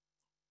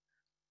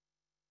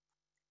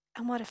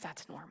 And what if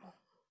that's normal?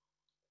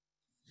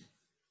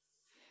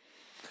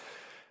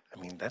 I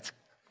mean, that's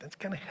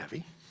kind of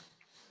heavy.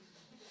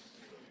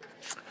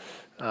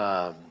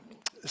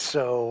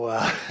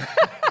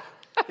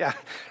 Yeah,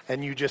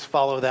 and you just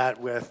follow that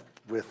with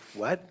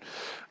what?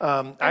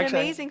 An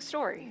Actually, amazing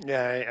story.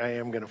 Yeah, I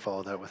am going to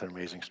follow that with an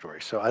amazing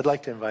story. So I'd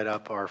like to invite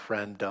up our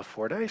friend Dove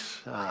Fordyce,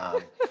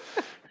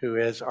 who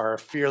is our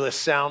fearless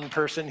sound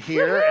person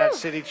here at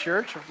City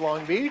Church of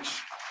Long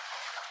Beach.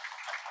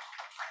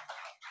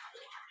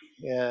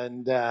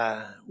 And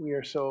we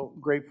are so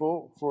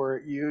grateful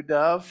for you,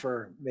 Dove,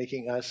 for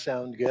making us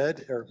sound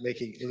good, or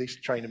at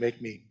least trying to make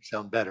me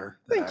sound better.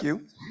 Thank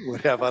you.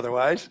 Would have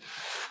otherwise.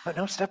 But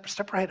no,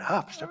 step right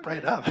up. Step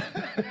right up.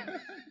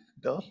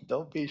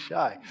 Don't be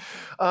shy.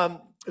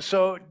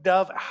 So,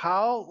 Dove,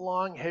 how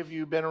long have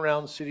you been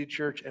around City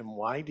Church, and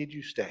why did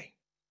you stay?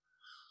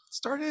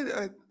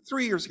 Started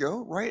 3 years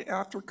ago, right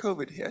after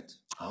COVID hit.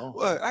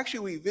 Oh, Actually,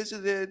 we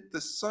visited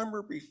the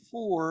summer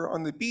before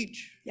on the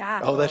beach.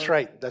 Yeah. oh, that's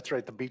right. That's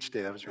right. The beach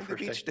day. That was your The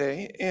first beach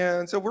day. day.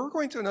 And so we were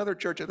going to another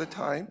church at the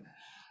time.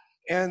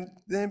 And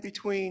then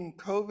between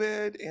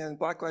COVID and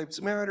Black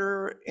Lives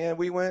Matter, and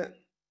we went,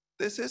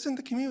 this isn't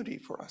the community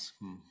for us.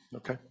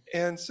 Okay.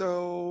 And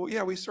so,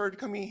 yeah, we started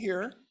coming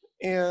here,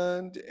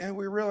 and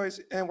we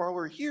realized, and while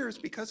we're here, it's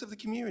because of the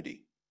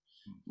community.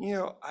 You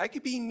know, I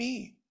could be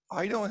me.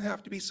 I don't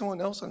have to be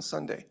someone else on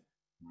Sunday.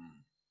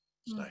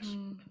 That's nice.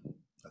 Mhm.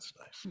 That's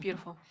nice.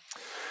 Beautiful.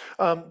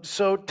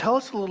 So tell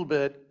us a little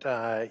bit,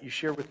 you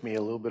shared with me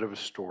a little bit of a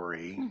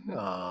story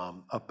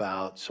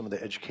about some of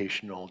the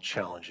educational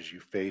challenges you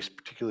faced,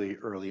 particularly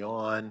early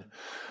on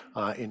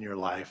in your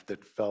life,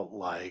 that felt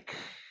like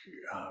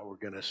were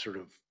going to sort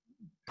of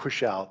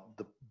push out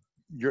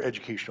your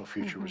educational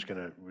future was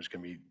going to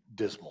be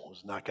dismal,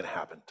 was not going to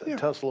happen. Yeah.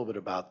 Tell us a little bit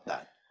about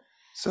that.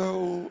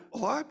 So a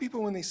lot of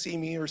people, when they see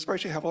me, or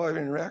especially have a lot of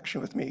interaction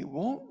with me,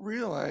 won't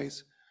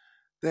realize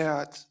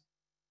that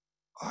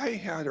I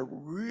had a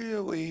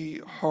really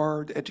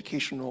hard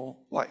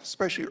educational life,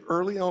 especially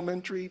early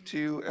elementary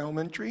to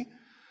elementary.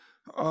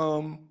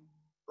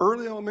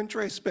 Early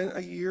elementary, I spent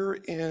a year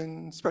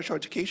in special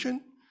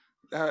education,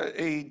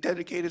 a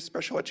dedicated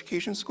special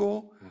education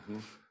school.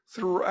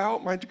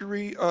 Throughout my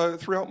degree,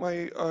 throughout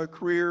my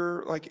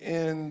career, like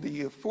in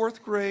the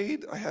 4th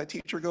grade, I had a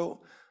teacher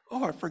go,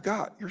 "Oh, I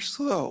forgot, you're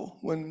slow,"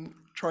 when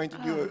trying to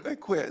do a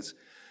quiz.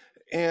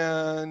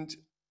 And,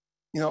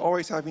 you know,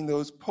 always having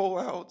those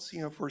pullouts,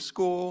 you know, for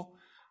school.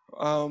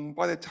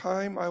 By the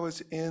time I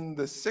was in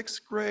the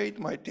 6th grade,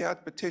 my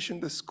dad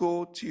petitioned the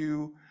school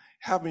to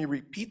have me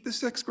repeat the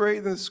 6th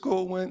grade, and the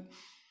school went,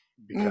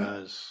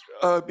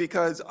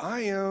 because I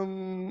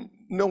am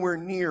nowhere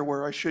near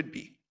where I should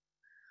be.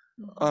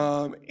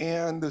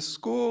 And the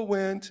school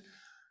went,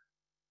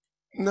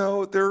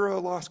 no, they're a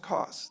lost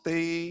cause.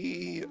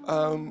 They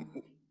will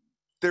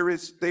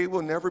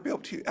never be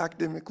able to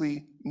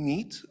academically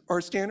meet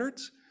our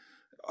standards.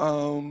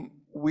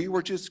 We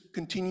were just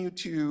continue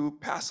to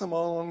pass them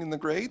along in the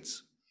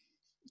grades,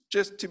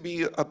 just to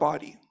be a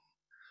body.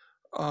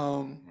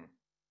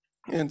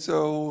 And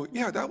so,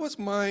 yeah, that was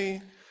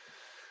my,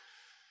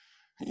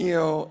 you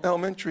know,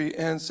 elementary.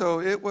 And so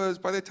it was,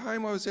 by the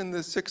time I was in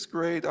the 6th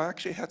grade, I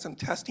actually had some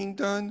testing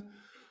done.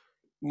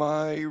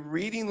 My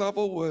reading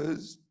level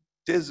was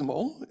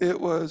dismal. It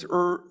was,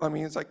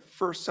 it's like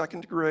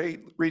 1st, 2nd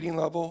grade reading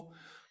level.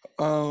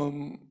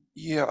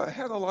 yeah, I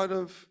had a lot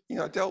of,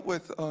 I dealt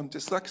with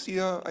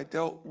dyslexia. I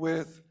dealt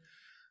with,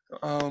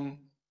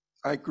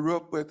 I grew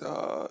up with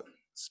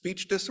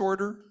speech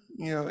disorder,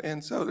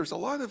 and so there's a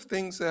lot of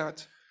things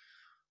that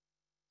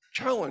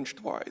challenged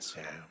wise.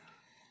 Yeah.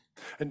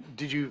 And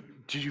did you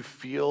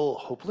feel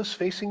hopeless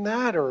facing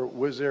that, or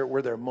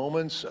were there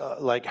moments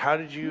like how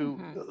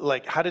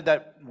did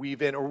that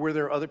weave in, or were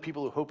there other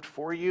people who hoped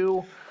for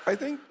you? I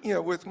think,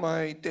 with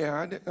my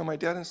dad and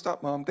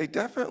stepmom, they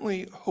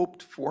definitely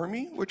hoped for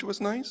me, which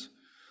was nice.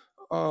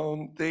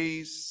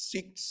 They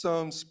seeked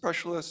some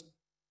specialist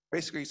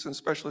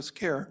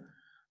care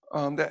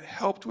that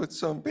helped with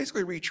some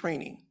basically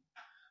retraining.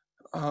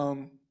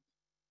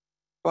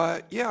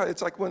 But yeah,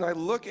 it's like when I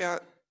look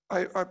at,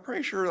 I'm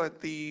pretty sure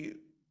that the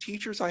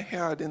teachers I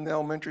had in the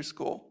elementary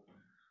school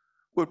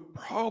would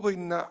probably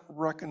not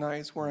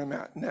recognize where I'm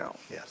at now.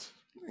 Yes,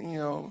 You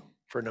know,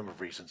 for a number of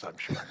reasons, I'm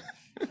sure.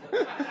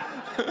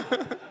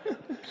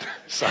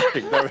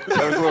 Sorry, that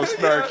was a little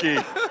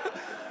snarky.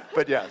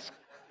 But yes,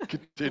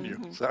 continue.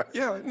 Sorry.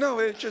 yeah, no,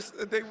 it's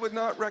just they would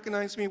not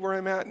recognize me where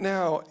I'm at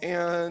now.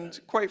 And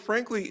quite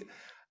frankly,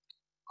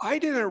 I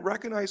didn't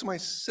recognize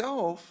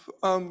myself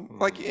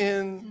like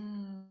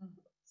even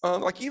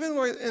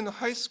in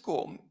high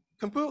school,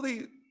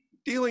 completely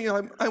dealing,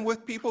 I'm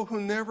with people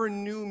who never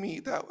knew me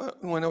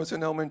when I was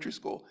in elementary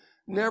school,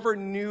 never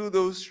knew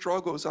those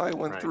struggles I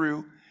went Right.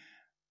 through,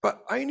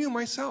 but I knew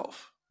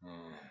myself.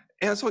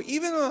 And so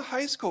even in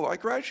high school, I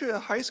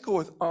graduated high school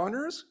with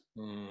honors.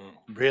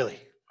 Really?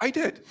 I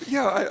did.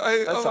 Yeah.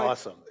 That's like,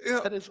 awesome.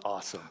 yeah. That is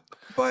awesome.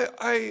 But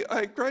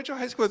I graduated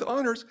high school with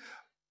honors,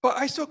 but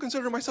I still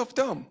consider myself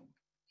dumb.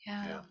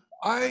 Yeah.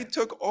 I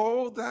took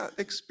all that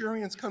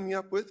experience coming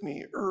up with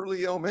me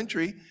early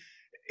elementary,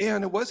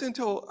 and it wasn't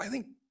until I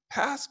think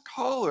past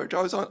college,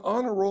 I was on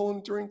honor roll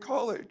during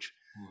college.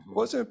 It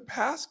wasn't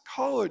past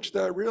college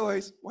that I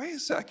realized, wait a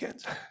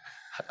second,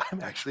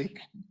 I'm actually,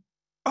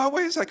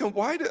 wait a second,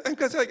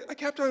 because I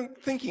kept on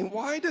thinking,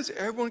 why does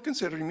everyone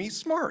consider me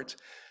smart?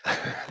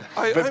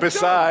 I'm but dumb.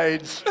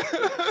 besides,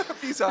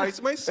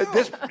 Besides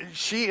myself.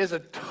 she is a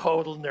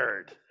total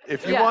nerd.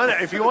 If you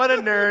Yes. want a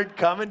nerd,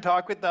 come and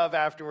talk with Dove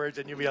afterwards,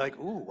 and you'll be like,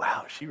 "Ooh,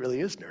 wow, she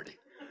really is nerdy."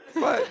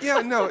 But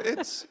yeah, no, it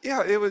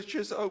was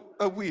just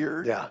a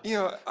weird. Yeah.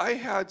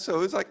 So it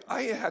was like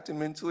I had to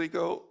mentally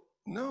go,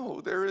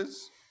 no, there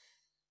is,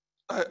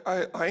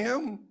 I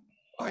am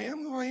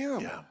who I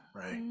am. Yeah,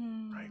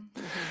 right.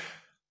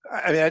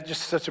 I mean, that's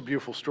just such a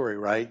beautiful story,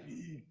 right?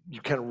 You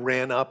kind of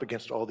ran up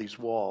against all these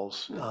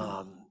walls,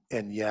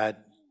 and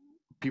yet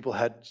people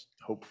had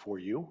hope for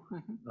you.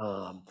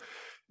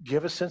 Do you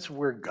have a sense of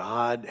where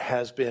God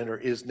has been or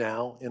is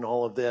now in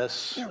all of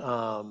this?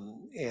 Yeah.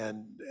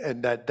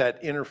 And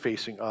that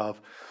interfacing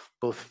of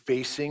both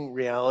facing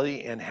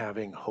reality and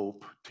having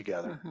hope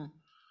together.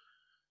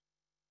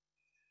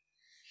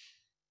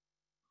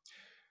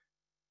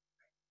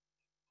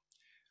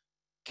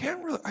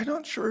 I'm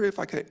not sure if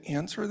I could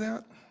answer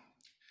that.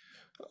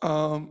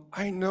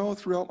 I know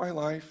throughout my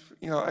life,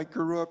 I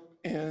grew up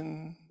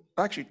in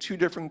actually two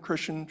different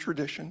Christian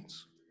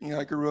traditions.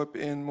 I grew up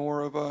in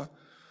more of a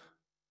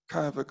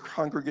kind of a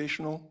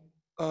congregational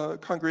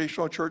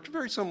church,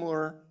 very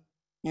similar,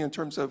 in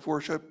terms of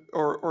worship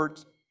or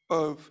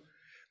of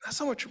not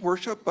so much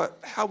worship, but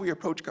how we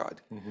approach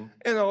God.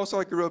 And also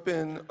I grew up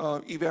in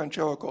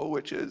evangelical,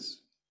 which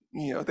is,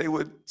 they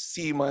would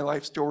see my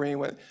life story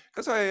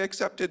because I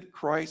accepted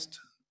Christ,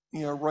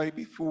 right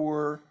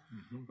before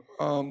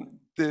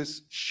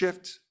this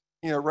shift,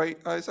 right,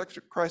 I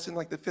accepted Christ in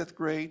like the 5th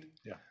grade.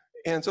 Yeah.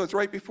 And so it's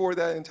right before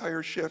that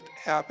entire shift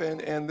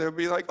happened, and they'll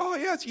be like, oh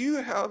yes, you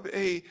have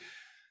a,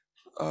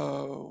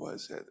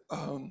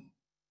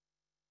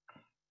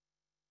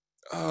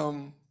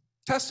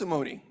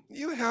 testimony.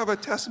 You have a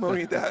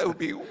testimony that would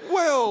be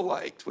well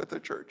liked with the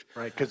church.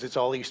 Right, because it's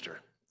all Easter,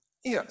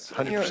 Yes.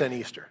 100%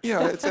 Easter.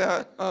 Yeah, it's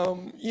that,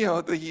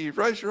 the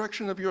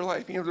resurrection of your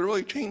life, the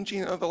really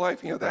changing of the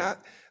life, that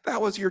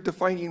was your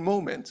defining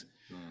moment.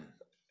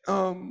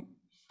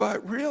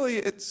 But really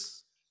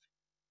it's,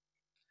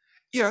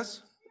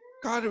 yes,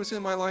 God was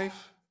in my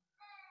life.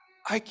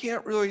 I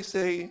can't really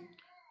say,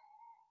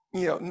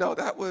 no,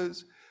 that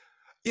was,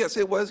 yes,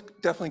 it was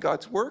definitely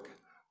God's work,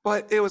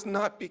 but it was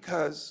not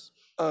because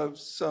of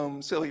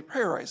some silly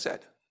prayer I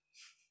said.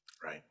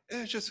 Right.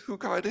 It's just who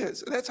God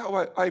is. That's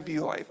how I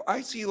view life.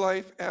 I see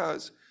life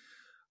as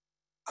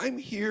I'm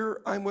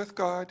here, I'm with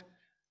God,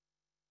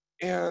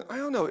 and I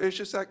don't know, it's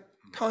just that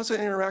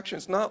constant interaction.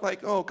 It's not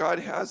like, oh, God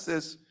has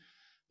this,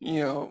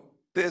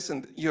 this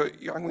and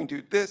I'm going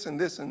to do this and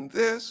this and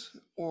this,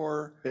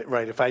 or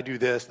Right, if I do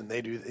this, then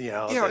they do,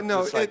 yeah,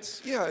 no, it's like-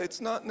 it's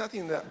not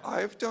nothing that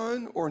I've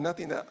done or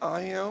nothing that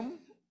I am.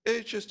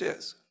 It just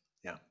is.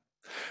 Yeah.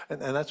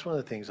 And that's one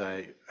of the things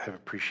I have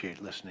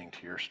appreciated listening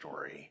to your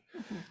story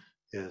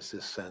is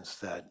this sense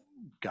that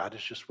God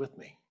is just with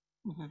me.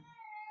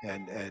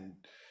 And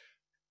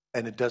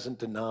it doesn't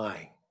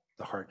deny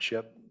the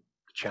hardship,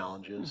 the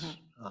challenges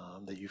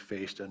that you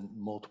faced on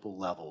multiple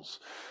levels,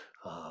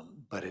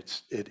 but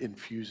it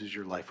infuses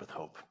your life with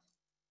hope.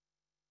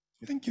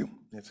 Thank you.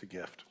 It's a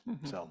gift.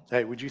 So,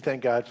 hey, would you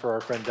thank God for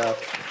our friend Duff?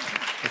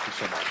 Thank you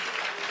so much.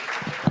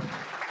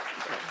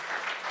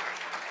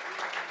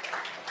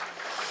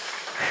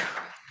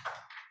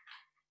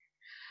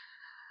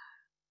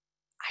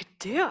 I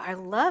do. I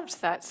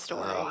loved that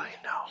story. Oh, I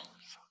know.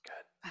 So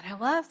good. And I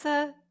love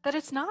that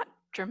it's not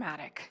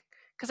dramatic.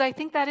 Because I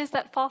think that is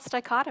that false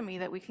dichotomy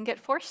that we can get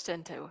forced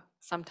into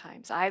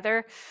sometimes.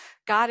 Either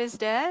God is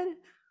dead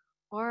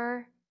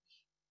or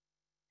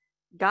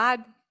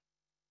God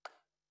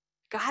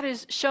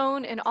is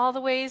shown in all the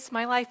ways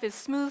my life is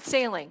smooth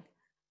sailing,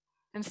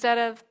 instead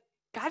of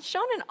God's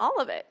shown in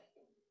all of it.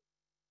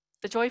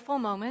 The joyful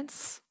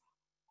moments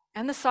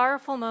and the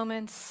sorrowful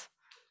moments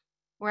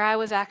where I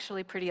was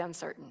actually pretty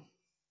uncertain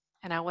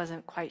and I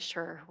wasn't quite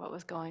sure what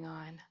was going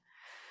on.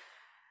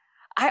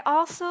 I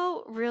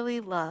also really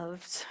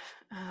loved,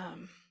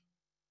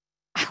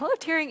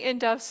 hearing in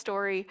Dove's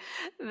story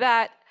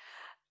that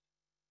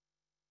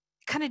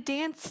kind of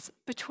dance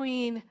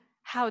between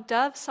how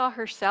Dove saw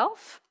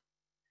herself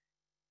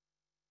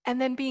and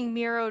then being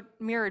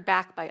mirrored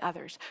back by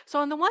others. So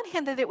on the one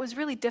hand, that it was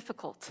really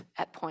difficult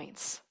at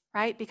points,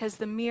 right? Because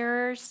the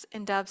mirrors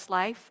in Dove's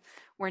life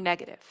were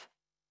negative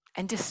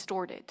and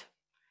distorted.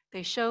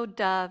 They showed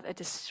Dove a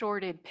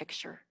distorted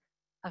picture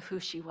of who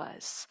she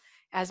was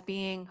as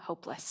being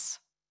hopeless,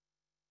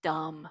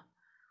 dumb,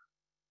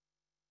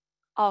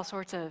 all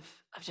sorts of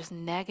just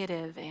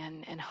negative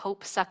and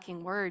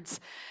hope-sucking words.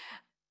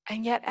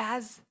 And yet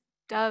as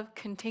Dove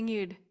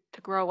continued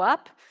to grow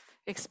up,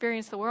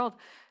 experience the world,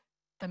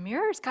 the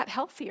mirrors got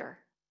healthier,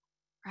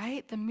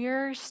 right? The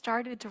mirrors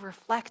started to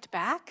reflect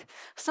back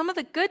some of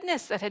the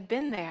goodness that had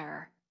been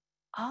there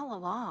all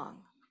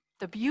along,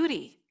 the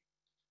beauty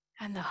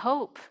and the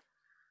hope,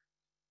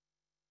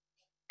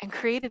 and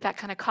created that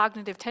kind of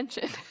cognitive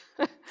tension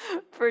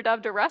for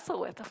Dove to wrestle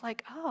with, of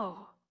like,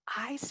 oh,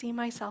 I see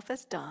myself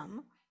as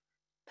dumb,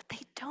 but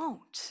they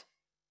don't.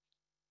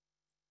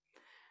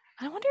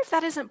 And I wonder if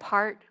that isn't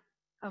part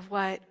of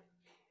what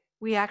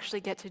we actually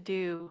get to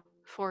do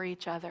for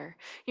each other.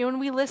 You know, when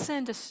we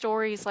listen to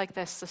stories like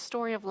this, the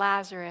story of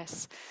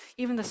Lazarus,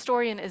 even the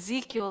story in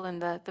Ezekiel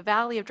and the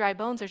Valley of Dry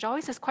Bones, there's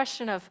always this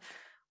question of,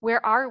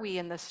 where are we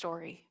in the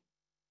story?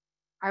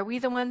 Are we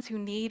the ones who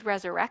need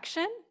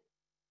resurrection?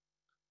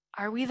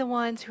 Are we the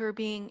ones who are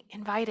being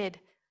invited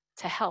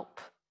to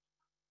help,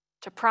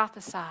 to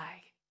prophesy,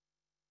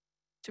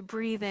 to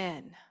breathe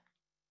in?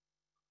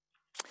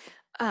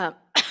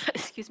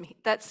 Excuse me,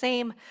 that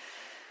same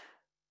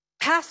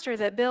pastor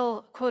that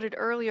Bill quoted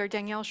earlier,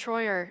 Danielle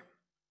Schroyer,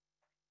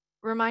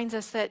 reminds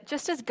us that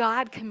just as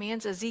God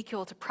commands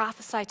Ezekiel to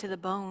prophesy to the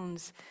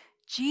bones,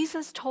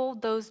 Jesus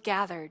told those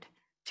gathered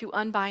to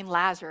unbind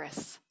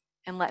Lazarus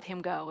and let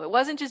him go. It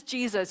wasn't just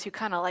Jesus who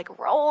kind of like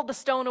rolled the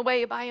stone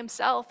away by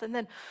himself and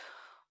then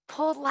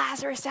pulled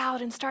Lazarus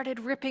out and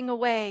started ripping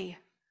away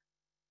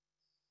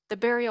the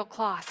burial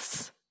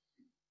cloths.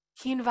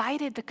 He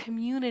invited the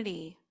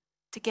community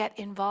to get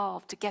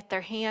involved, to get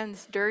their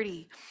hands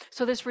dirty.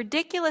 So this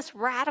ridiculous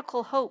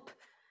radical hope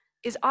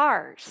is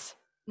ours,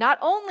 not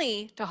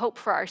only to hope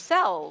for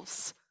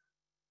ourselves,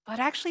 but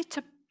actually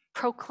to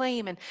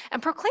proclaim, and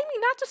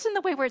proclaiming not just in the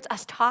way where it's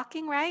us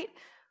talking, right?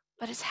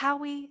 But it's how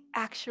we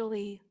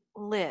actually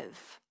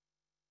live.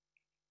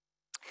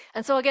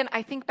 And so again,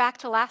 I think back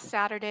to last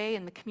Saturday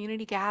and the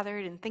community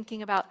gathered and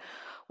thinking about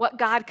what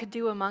God could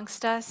do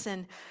amongst us,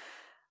 and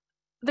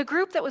the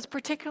group that was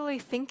particularly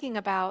thinking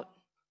about,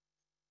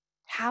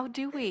 how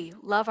do we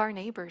love our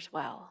neighbors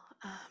well?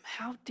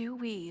 How do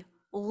we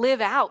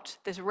live out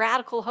this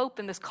radical hope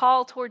and this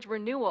call towards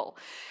renewal?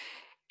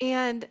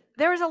 And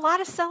there was a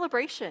lot of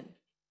celebration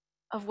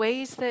of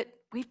ways that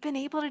we've been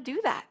able to do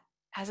that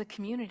as a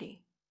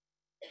community.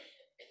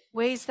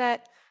 Ways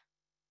that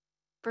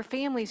for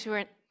families who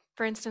are,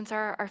 for instance,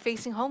 are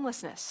facing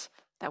homelessness,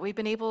 that we've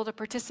been able to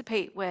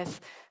participate with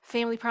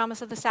Family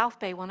Promise of the South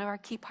Bay, one of our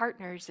key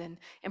partners, in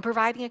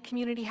providing a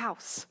community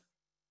house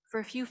for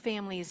a few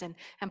families, and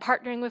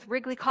partnering with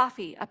Wrigley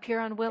Coffee up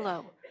here on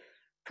Willow,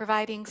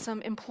 providing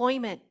some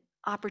employment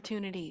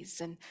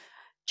opportunities and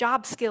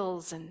job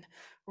skills and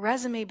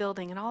resume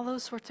building and all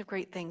those sorts of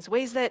great things.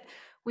 Ways that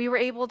we were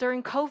able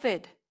during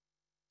COVID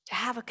to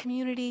have a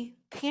community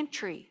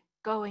pantry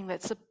going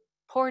that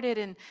supported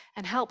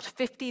and helped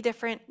 50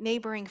 different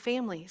neighboring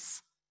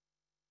families.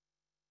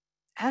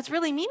 And that's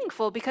really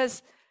meaningful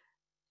because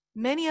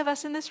many of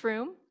us in this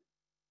room,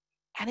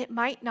 and it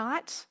might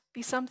not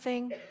be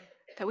something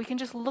that we can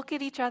just look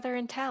at each other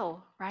and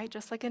tell, right?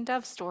 Just like in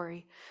Dove's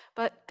story.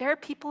 But there are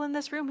people in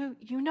this room who,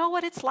 you know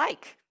what it's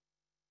like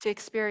to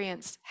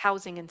experience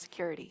housing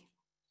insecurity.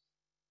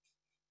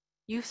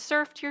 You've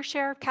surfed your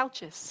share of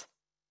couches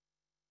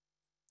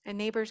and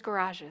neighbors'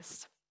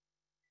 garages.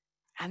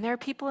 And there are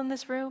people in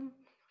this room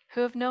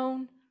who have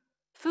known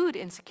food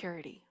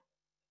insecurity.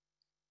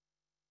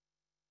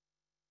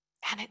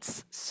 And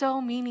it's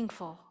so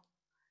meaningful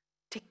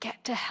to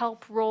get to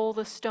help roll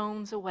the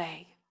stones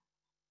away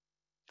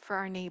for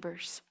our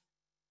neighbors.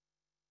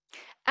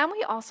 And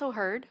we also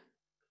heard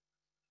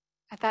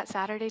at that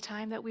Saturday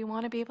time that we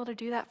want to be able to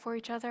do that for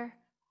each other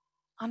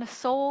on a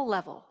soul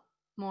level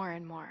more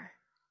and more,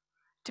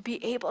 to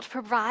be able to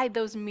provide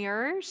those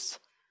mirrors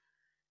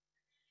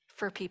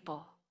for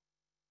people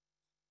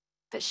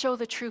that show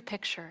the true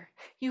picture.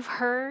 You've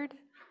heard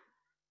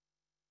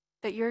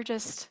that you're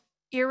just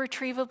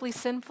irretrievably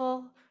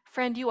sinful.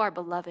 Friend, you are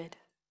beloved.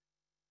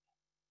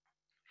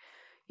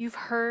 You've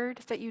heard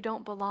that you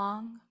don't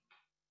belong.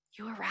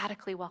 You are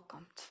radically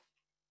welcomed.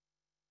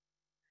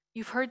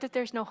 You've heard that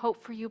there's no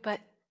hope for you,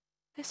 but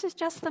this is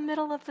just the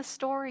middle of the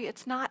story.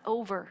 It's not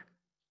over.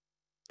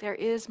 There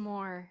is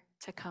more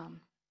to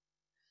come.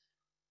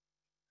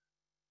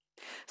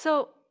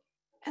 So,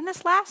 in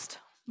this last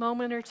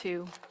moment or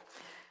two,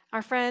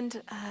 our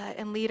friend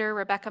and leader,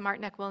 Rebecca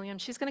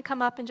Martinek-Williams, she's going to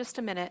come up in just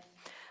a minute.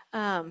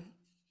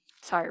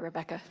 Sorry,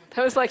 Rebecca.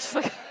 That was like,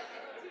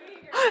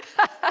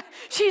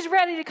 she's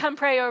ready to come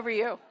pray over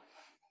you.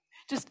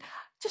 Just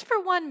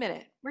for 1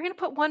 minute, we're going to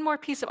put one more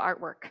piece of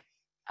artwork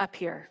up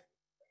here,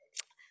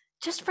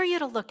 just for you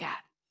to look at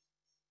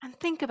and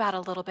think about a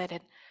little bit.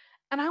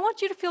 And I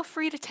want you to feel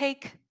free to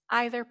take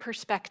either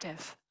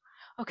perspective.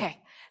 Okay,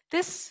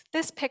 this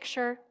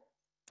picture,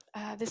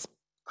 this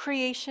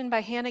creation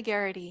by Hannah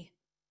Garrity,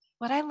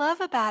 what I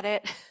love about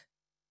it,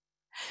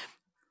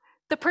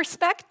 the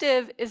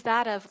perspective is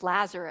that of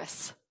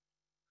Lazarus,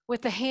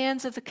 with the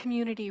hands of the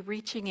community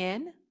reaching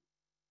in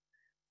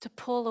to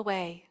pull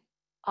away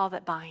all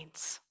that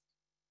binds,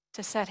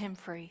 to set him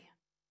free.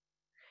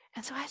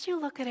 And so as you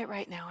look at it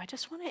right now, I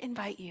just want to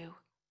invite you.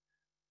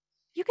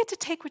 You get to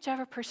take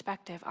whichever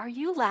perspective. Are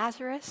you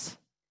Lazarus,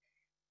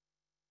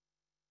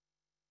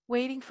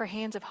 waiting for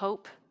hands of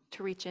hope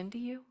to reach into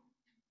you?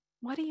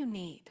 What do you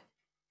need?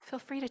 Feel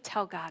free to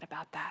tell God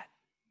about that.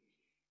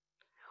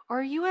 Or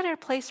are you at a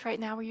place right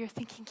now where you're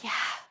thinking, yeah,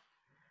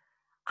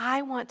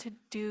 I want to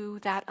do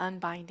that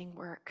unbinding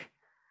work.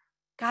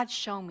 God,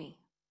 show me.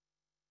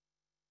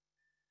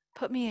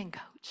 Put me in,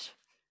 coach.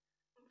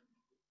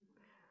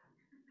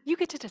 You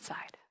get to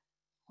decide.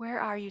 Where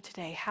are you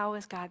today? How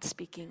is God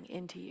speaking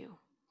into you?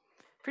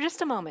 For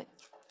just a moment,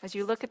 as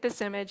you look at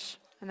this image,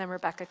 and then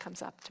Rebecca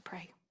comes up to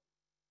pray.